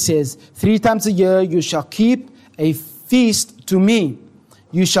 14, he says, 3 times a year you shall keep a feast to me.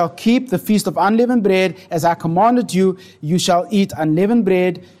 You shall keep the feast of unleavened bread as I commanded you. You shall eat unleavened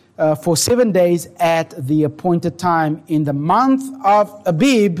bread for 7 days at the appointed time in the month of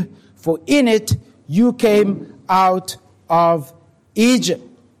Abib, for in it you came out of Egypt.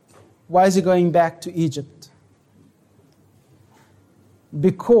 Why is he going back to Egypt?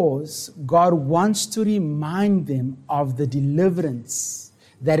 Because God wants to remind them of the deliverance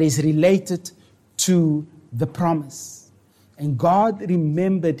that is related to the promise. And God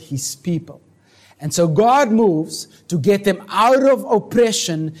remembered his people. And so God moves to get them out of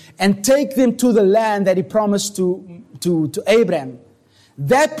oppression and take them to the land that he promised to Abraham.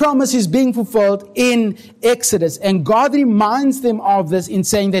 That promise is being fulfilled in Exodus. And God reminds them of this in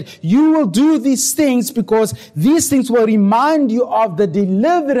saying that you will do these things because these things will remind you of the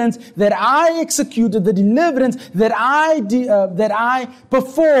deliverance that I executed, the deliverance that I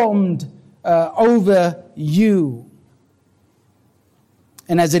performed over you.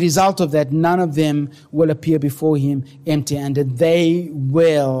 And as a result of that, none of them will appear before him empty-handed. They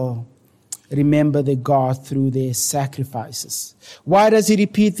will remember their God through their sacrifices. Why does he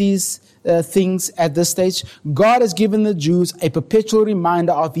repeat these things at this stage? God has given the Jews a perpetual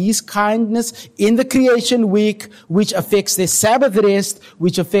reminder of his kindness in the creation week, which affects their Sabbath rest,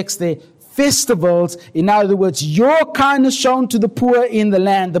 which affects their festivals. In other words, your kindness shown to the poor in the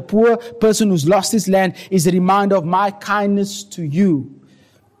land, the poor person who's lost his land, is a reminder of my kindness to you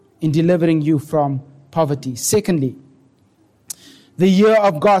in delivering you from poverty. Secondly, the year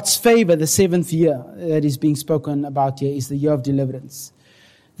of God's favor, the seventh year that is being spoken about here, is the year of deliverance.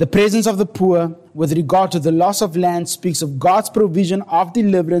 The presence of the poor with regard to the loss of land speaks of God's provision of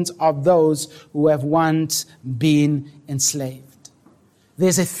deliverance of those who have once been enslaved.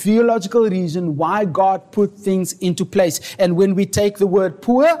 There's a theological reason why God put things into place. And when we take the word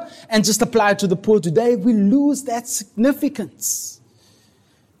poor and just apply it to the poor today, we lose that significance.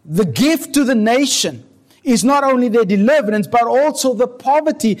 The gift to the nation is not only their deliverance, but also the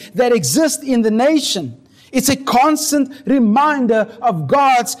poverty that exists in the nation. It's a constant reminder of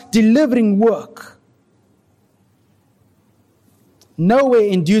God's delivering work. Nowhere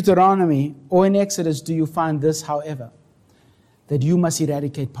in Deuteronomy or in Exodus do you find this, however, that you must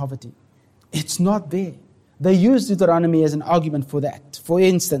eradicate poverty. It's not there. They use Deuteronomy as an argument for that. For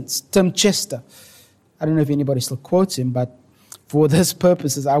instance, Tim Chester, I don't know if anybody still quotes him, but for this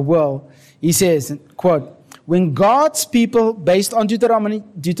purposes I will. He says, quote, when God's people, based on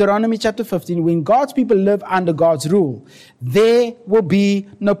Deuteronomy chapter 15, when God's people live under God's rule, there will be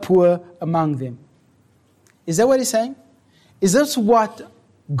no poor among them. Is that what he's saying? Is this what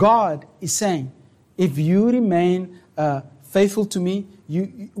God is saying? If you remain faithful to me,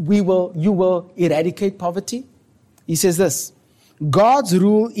 you will eradicate poverty? He says this, God's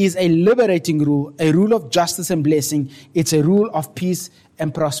rule is a liberating rule, a rule of justice and blessing. It's a rule of peace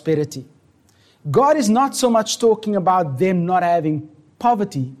and prosperity. God is not so much talking about them not having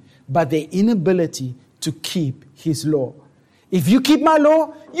poverty, but their inability to keep his law. If you keep my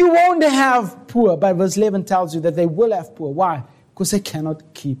law, you won't have poor. But verse 11 tells you that they will have poor. Why? Because they cannot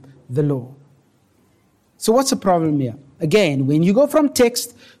keep the law. So what's the problem here? Again, when you go from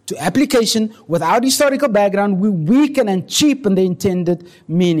text to application without historical background, we weaken and cheapen the intended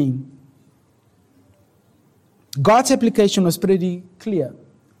meaning. God's application was pretty clear.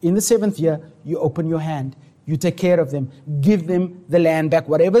 In the seventh year, you open your hand. You take care of them. Give them the land back.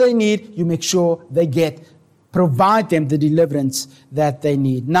 Whatever they need, you make sure they get. Provide them the deliverance that they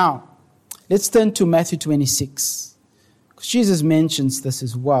need. Now, let's turn to Matthew 26. Because Jesus mentions this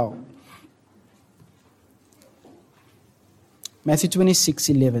as well. Matthew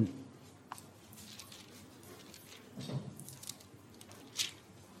 26:11.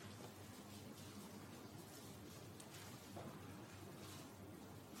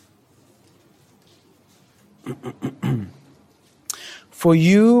 For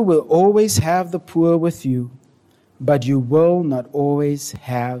you will always have the poor with you, but you will not always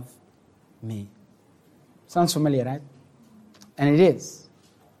have me. Sounds familiar, right? And it is.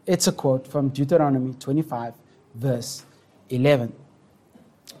 It's a quote from Deuteronomy 25, verse 11.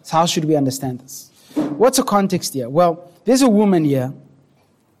 So how should we understand this? What's the context here? Well, there's a woman here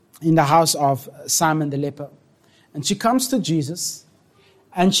in the house of Simon the leper. And she comes to Jesus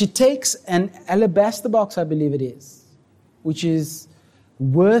and she takes an alabaster box, I believe it is, which is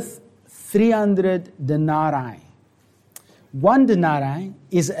worth 300 denarii. 1 denarii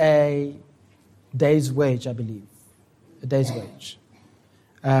is a day's wage, I believe. A day's wage.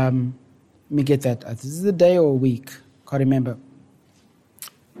 Let me get that. This is a day or a week. Can't remember.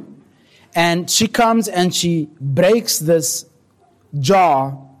 And she comes and she breaks this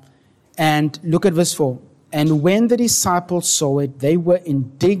jar. And look at verse 4. And when the disciples saw it, they were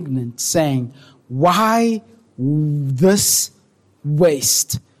indignant, saying, "Why this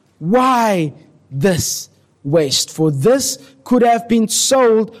waste? Why this waste? For this could have been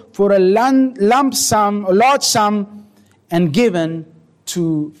sold for a lump sum, a large sum, and given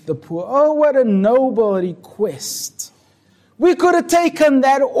to the poor." Oh, what a noble request. We could have taken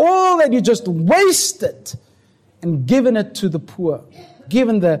that, all that you just wasted, and given it to the poor.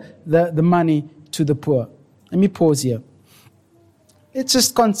 Given the money to the poor. Let me pause here. Let's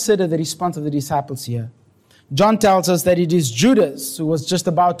just consider the response of the disciples here. John tells us that it is Judas, who was just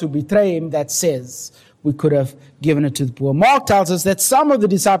about to betray him, that says we could have given it to the poor. Mark tells us that some of the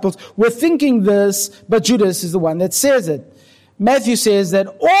disciples were thinking this, but Judas is the one that says it. Matthew says that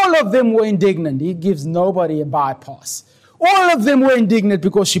all of them were indignant. He gives nobody a bypass. All of them were indignant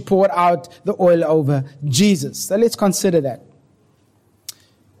because she poured out the oil over Jesus. So let's consider that.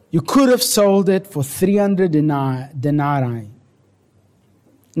 You could have sold it for 300 denarii.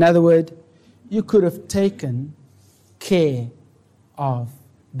 In other words, you could have taken care of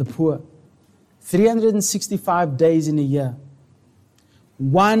the poor. 365 days in a year.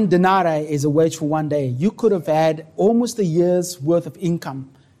 1 denarii is a wage for 1 day. You could have had almost a year's worth of income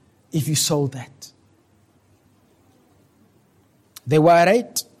if you sold that. They were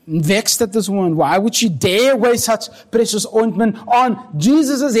irate, vexed at this woman. Why would she dare waste such precious ointment on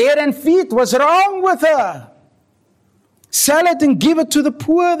Jesus' head and feet? What's wrong with her? Sell it and give it to the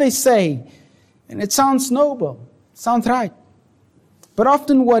poor, they say. And it sounds noble. Sounds right. But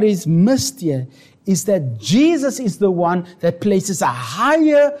often what is missed here is that Jesus is the one that places a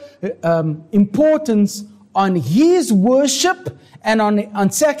higher importance on his worship and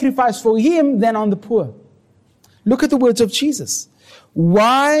on sacrifice for him than on the poor. Look at the words of Jesus.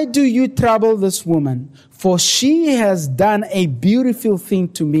 "Why do you trouble this woman? For she has done a beautiful thing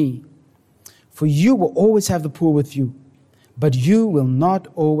to me. For you will always have the poor with you, but you will not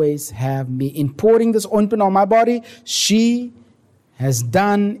always have me. In pouring this ointment on my body, she has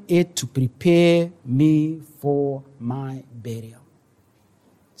done it to prepare me for my burial."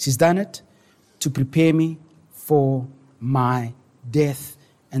 She's done it to prepare me for my death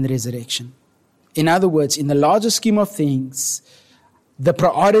and resurrection. In other words, in the larger scheme of things, the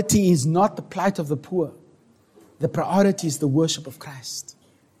priority is not the plight of the poor. The priority is the worship of Christ.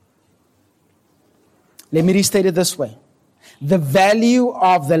 Let me restate it this way. The value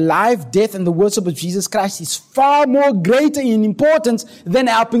of the life, death, and the worship of Jesus Christ is far more greater in importance than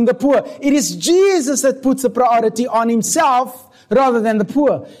helping the poor. It is Jesus that puts the priority on himself rather than the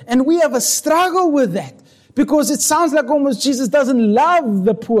poor. And we have a struggle with that because it sounds like almost Jesus doesn't love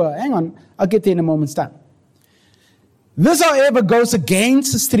the poor. Hang on, I'll get there in a moment's time. This, however, goes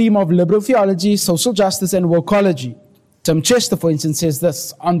against the stream of liberal theology, social justice, and wokeology. Tim Chester, for instance, says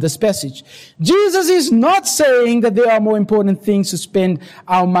this on this passage. Jesus is not saying that there are more important things to spend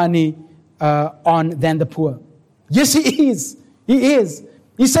our money on than the poor. Yes, he is. He is.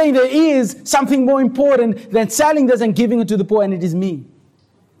 He's saying there is something more important than selling this and giving it to the poor, and it is me.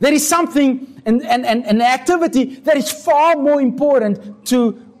 There is something, an activity that is far more important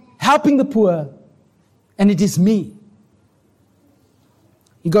to helping the poor, and it is me.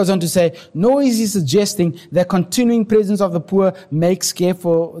 He goes on to say, nor is he suggesting that continuing presence of the poor makes care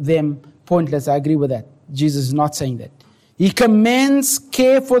for them pointless. I agree with that. Jesus is not saying that. He commends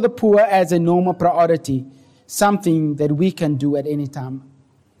care for the poor as a normal priority, something that we can do at any time.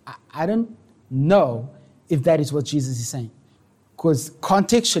 I don't know if that is what Jesus is saying, because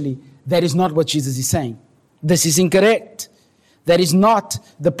contextually, that is not what Jesus is saying. This is incorrect. That is not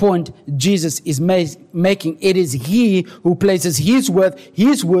the point Jesus is making. It is he who places his worth,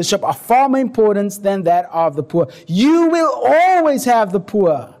 his worship of far more importance than that of the poor. You will always have the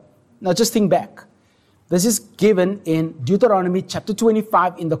poor. Now just think back. This is given in Deuteronomy chapter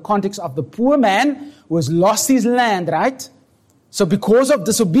 25 in the context of the poor man who has lost his land, right? So because of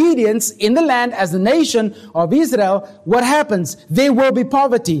disobedience in the land as the nation of Israel, what happens? There will be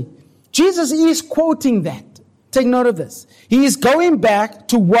poverty. Jesus is quoting that. Take note of this. He is going back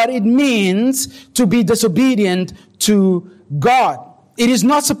to what it means to be disobedient to God. It is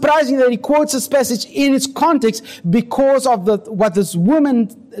not surprising that he quotes this passage in its context, because of what this woman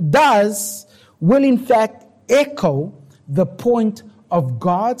does will in fact echo the point of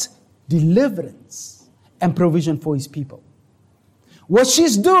God's deliverance and provision for his people. What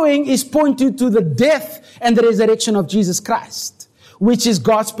she's doing is pointing to the death and the resurrection of Jesus Christ, which is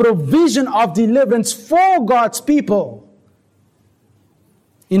God's provision of deliverance for God's people.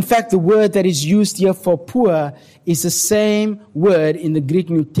 In fact, the word that is used here for poor is the same word in the Greek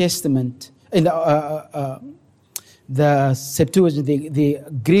New Testament, in the Septuagint, the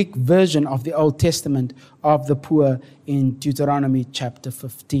Greek version of the Old Testament of the poor in Deuteronomy chapter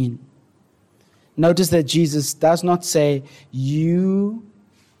 15. Notice that Jesus does not say, you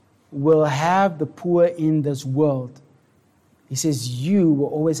will have the poor in this world. He says, you will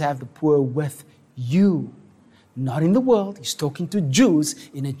always have the poor with you. Not in the world. He's talking to Jews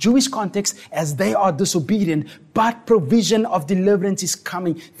in a Jewish context as they are disobedient, but provision of deliverance is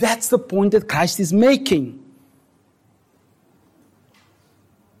coming. That's the point that Christ is making.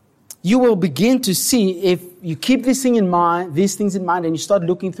 You will begin to see, if you keep these things in mind, and you start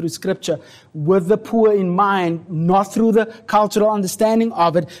looking through Scripture with the poor in mind, not through the cultural understanding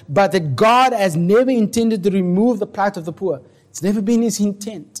of it, but that God has never intended to remove the plight of the poor. It's never been his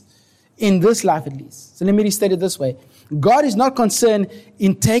intent, in this life at least. So let me restate it this way. God is not concerned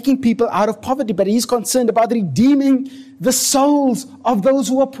in taking people out of poverty, but he is concerned about redeeming the souls of those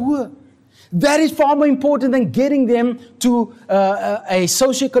who are poor. That is far more important than getting them to a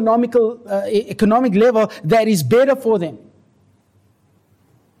socio-economic level that is better for them.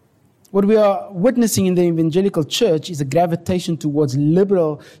 What we are witnessing in the evangelical church is a gravitation towards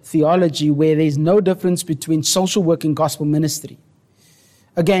liberal theology where there is no difference between social work and gospel ministry.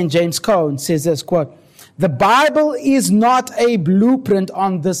 Again, James Cone says this, quote, "The Bible is not a blueprint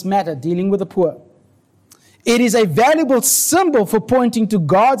on this matter, dealing with the poor. It is a valuable symbol for pointing to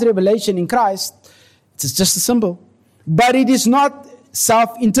God's revelation in Christ. It's just a symbol. But it is not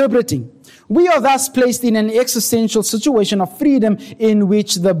self-interpreting. We are thus placed in an existential situation of freedom in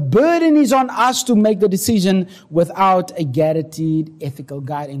which the burden is on us to make the decision without a guaranteed ethical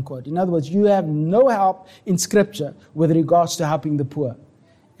guide," end quote. In other words, you have no help in Scripture with regards to helping the poor.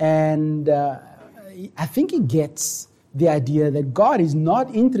 And I think he gets the idea that God is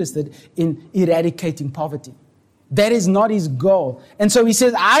not interested in eradicating poverty. That is not his goal. And so he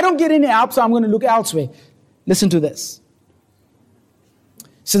says, I don't get any help, so I'm going to look elsewhere. Listen to this.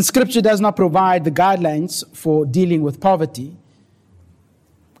 Since Scripture does not provide the guidelines for dealing with poverty,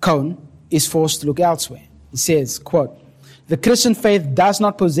 Cone is forced to look elsewhere. He says, quote, "The Christian faith does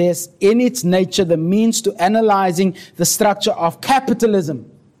not possess in its nature the means to analyzing the structure of capitalism."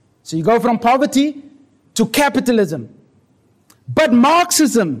 So you go from poverty to capitalism. But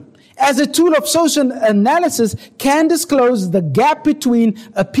Marxism, as a tool of social analysis, can disclose the gap between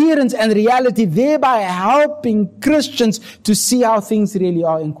appearance and reality, thereby helping Christians to see how things really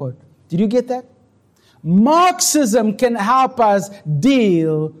are, end quote. Did you get that? Marxism can help us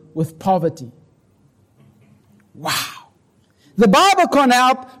deal with poverty. Wow. The Bible can't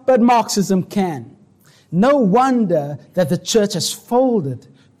help, but Marxism can. No wonder that the church has folded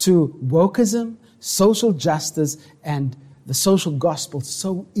to wokeism, social justice, and the social gospel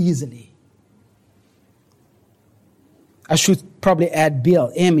so easily. I should probably add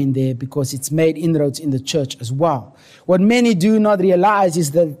BLM in there because it's made inroads in the church as well. What many do not realize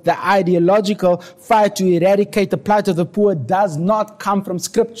is that the ideological fight to eradicate the plight of the poor does not come from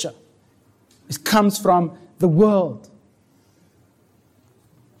Scripture. It comes from the world.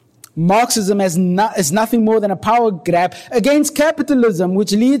 Marxism is nothing more than a power grab against capitalism,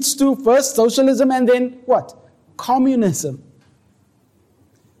 which leads to first socialism and then what? Communism.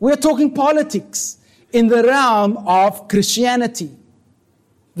 We're talking politics in the realm of Christianity.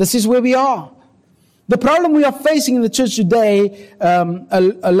 This is where we are. The problem we are facing in the church today,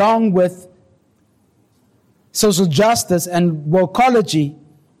 along with social justice and wokeology,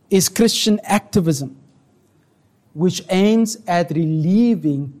 is Christian activism, which aims at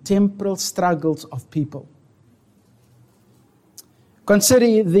relieving temporal struggles of people.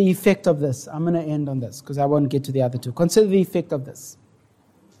 Consider the effect of this. I'm going to end on this because I won't get to the other two. Consider the effect of this.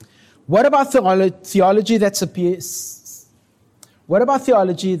 What about theology that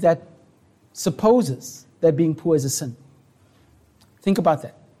supposes that being poor is a sin? Think about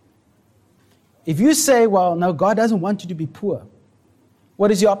that. If you say, well, no, God doesn't want you to be poor,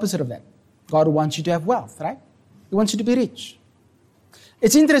 what is the opposite of that? God wants you to have wealth, right? He wants you to be rich.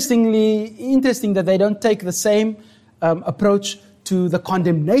 It's interesting that they don't take the same approach to the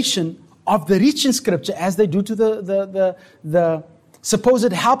condemnation of the rich in Scripture as they do to the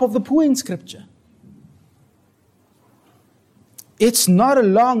supposed help of the poor in Scripture. It's not a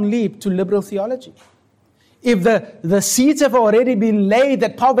long leap to liberal theology. If the seeds have already been laid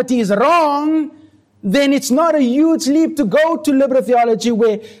that poverty is wrong, then it's not a huge leap to go to liberal theology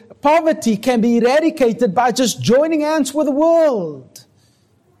where poverty can be eradicated by just joining hands with the world.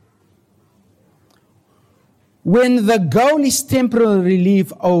 When the goal is temporal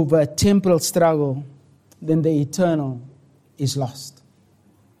relief over temporal struggle, then the eternal is lost.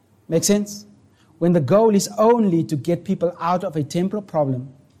 Make sense? When the goal is only to get people out of a temporal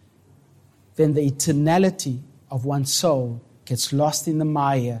problem, then the eternality of one's soul gets lost in the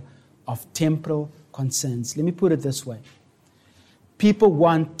mire of temporal concerns. Let me put it this way. People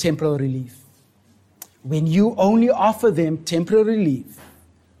want temporal relief. When you only offer them temporal relief,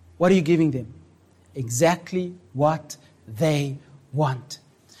 what are you giving them? Exactly what they want.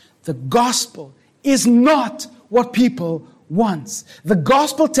 The gospel is not what people want. The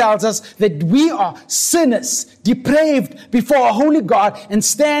gospel tells us that we are sinners, depraved before a holy God, and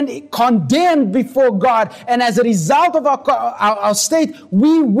stand condemned before God. And as a result of our state,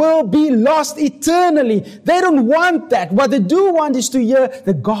 we will be lost eternally. They don't want that. What they do want is to hear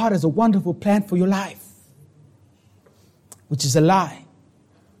that God has a wonderful plan for your life, which is a lie.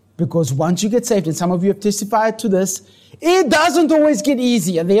 Because once you get saved, and some of you have testified to this, it doesn't always get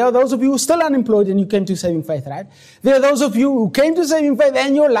easier. There are those of you who are still unemployed and you came to saving faith, right? There are those of you who came to saving faith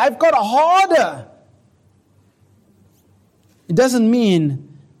and your life got harder. It doesn't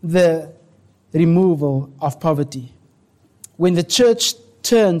mean the removal of poverty. When the church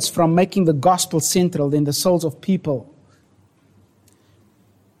turns from making the gospel central, then the souls of people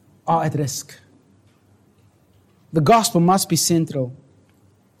are at risk. The gospel must be central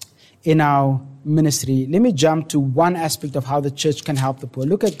in our ministry. Let me jump to one aspect of how the church can help the poor.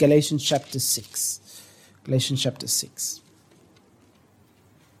 Look at Galatians chapter 6. Galatians chapter 6.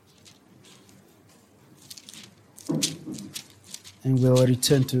 And we'll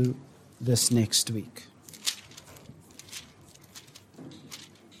return to this next week.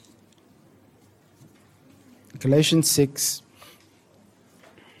 Galatians 6,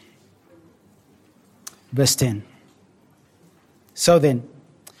 verse 10. So then,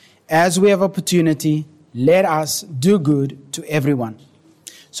 as we have opportunity, let us do good to everyone.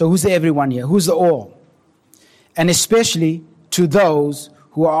 So who's the everyone here? Who's the all? And especially to those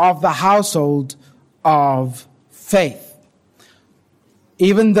who are of the household of faith.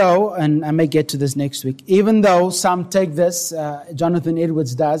 Even though, and I may get to this next week, even though some take this, Jonathan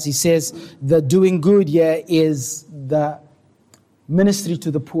Edwards does, he says the doing good here is the ministry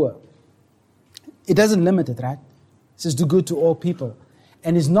to the poor. It doesn't limit it, right? It says do good to all people.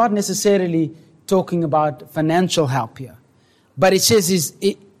 And it's not necessarily talking about financial help here. But it says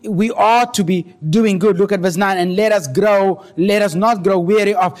we ought to be doing good. Look at verse 9. And let us not grow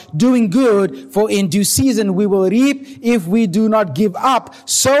weary of doing good, for in due season we will reap if we do not give up.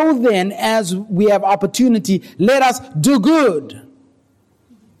 So then, as we have opportunity, let us do good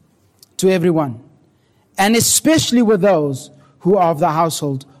to everyone. And especially with those who are of the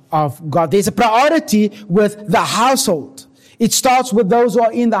household of God. There's a priority with the household. It starts with those who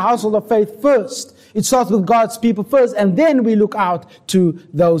are in the household of faith first. It starts with God's people first, and then we look out to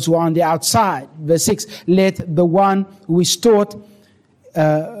those who are on the outside. Verse 6, let the one who is taught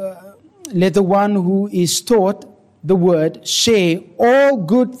the word share all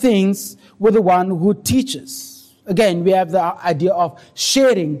good things with the one who teaches. Again, we have the idea of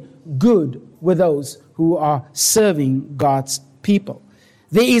sharing good with those who are serving God's people.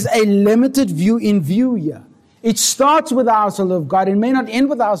 There is a limited view in view here. It starts with the household of God. It may not end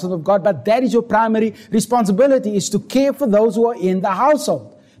with the household of God, but that is your primary responsibility, is to care for those who are in the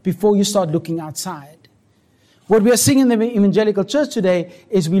household before you start looking outside. What we are seeing in the evangelical church today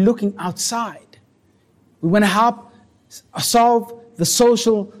is we're looking outside. We want to help solve the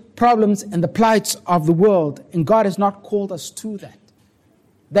social problems and the plights of the world, and God has not called us to that.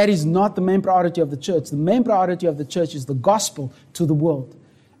 That is not the main priority of the church. The main priority of the church is the gospel to the world.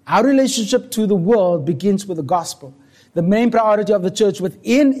 Our relationship to the world begins with the gospel. The main priority of the church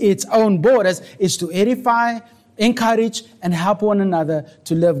within its own borders is to edify, encourage, and help one another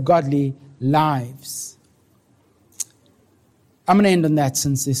to live godly lives. I'm going to end on that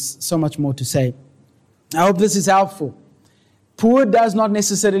since there's so much more to say. I hope this is helpful. Poor does not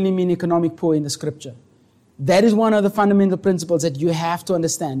necessarily mean economic poor in the scripture. That is one of the fundamental principles that you have to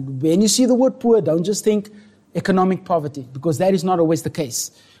understand. When you see the word poor, don't just think economic poverty, because that is not always the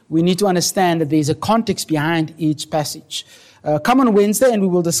case. We need to understand that there is a context behind each passage. come on Wednesday and we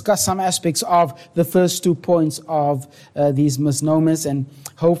will discuss some aspects of the first 2 points of these misnomers, and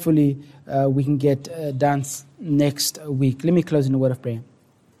hopefully we can get done next week. Let me close in a word of prayer.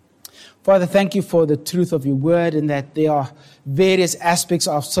 Father, thank you for the truth of your word, and that there are various aspects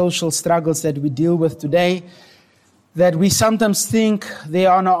of social struggles that we deal with today that we sometimes think there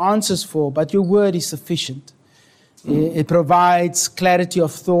are no answers for, but your word is sufficient. It provides clarity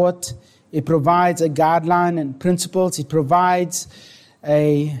of thought. It provides a guideline and principles. It provides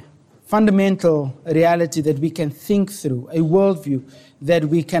a fundamental reality that we can think through, a worldview that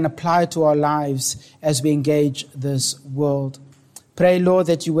we can apply to our lives as we engage this world. Pray, Lord,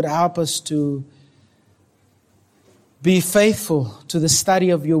 that you would help us to be faithful to the study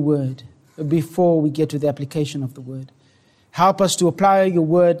of your word before we get to the application of the word. Help us to apply your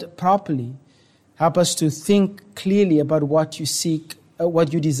word properly. Help us to think clearly about what you seek,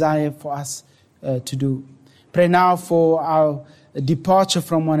 what you desire for us to do. Pray now for our departure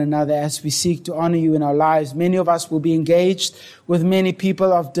from one another as we seek to honor you in our lives. Many of us will be engaged with many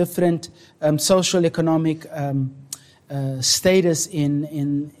people of different social, economic status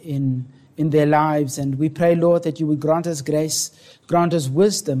in their lives. And we pray, Lord, that you would grant us grace, grant us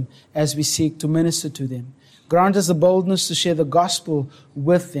wisdom as we seek to minister to them. Grant us the boldness to share the gospel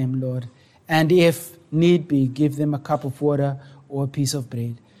with them, Lord. And if need be, give them a cup of water or a piece of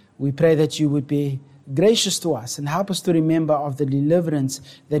bread. We pray that you would be gracious to us and help us to remember of the deliverance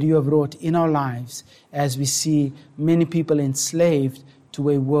that you have wrought in our lives as we see many people enslaved to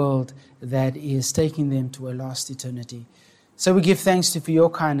a world that is taking them to a lost eternity. So we give thanks to you for your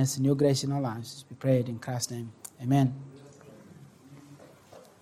kindness and your grace in our lives. We pray it in Christ's name. Amen.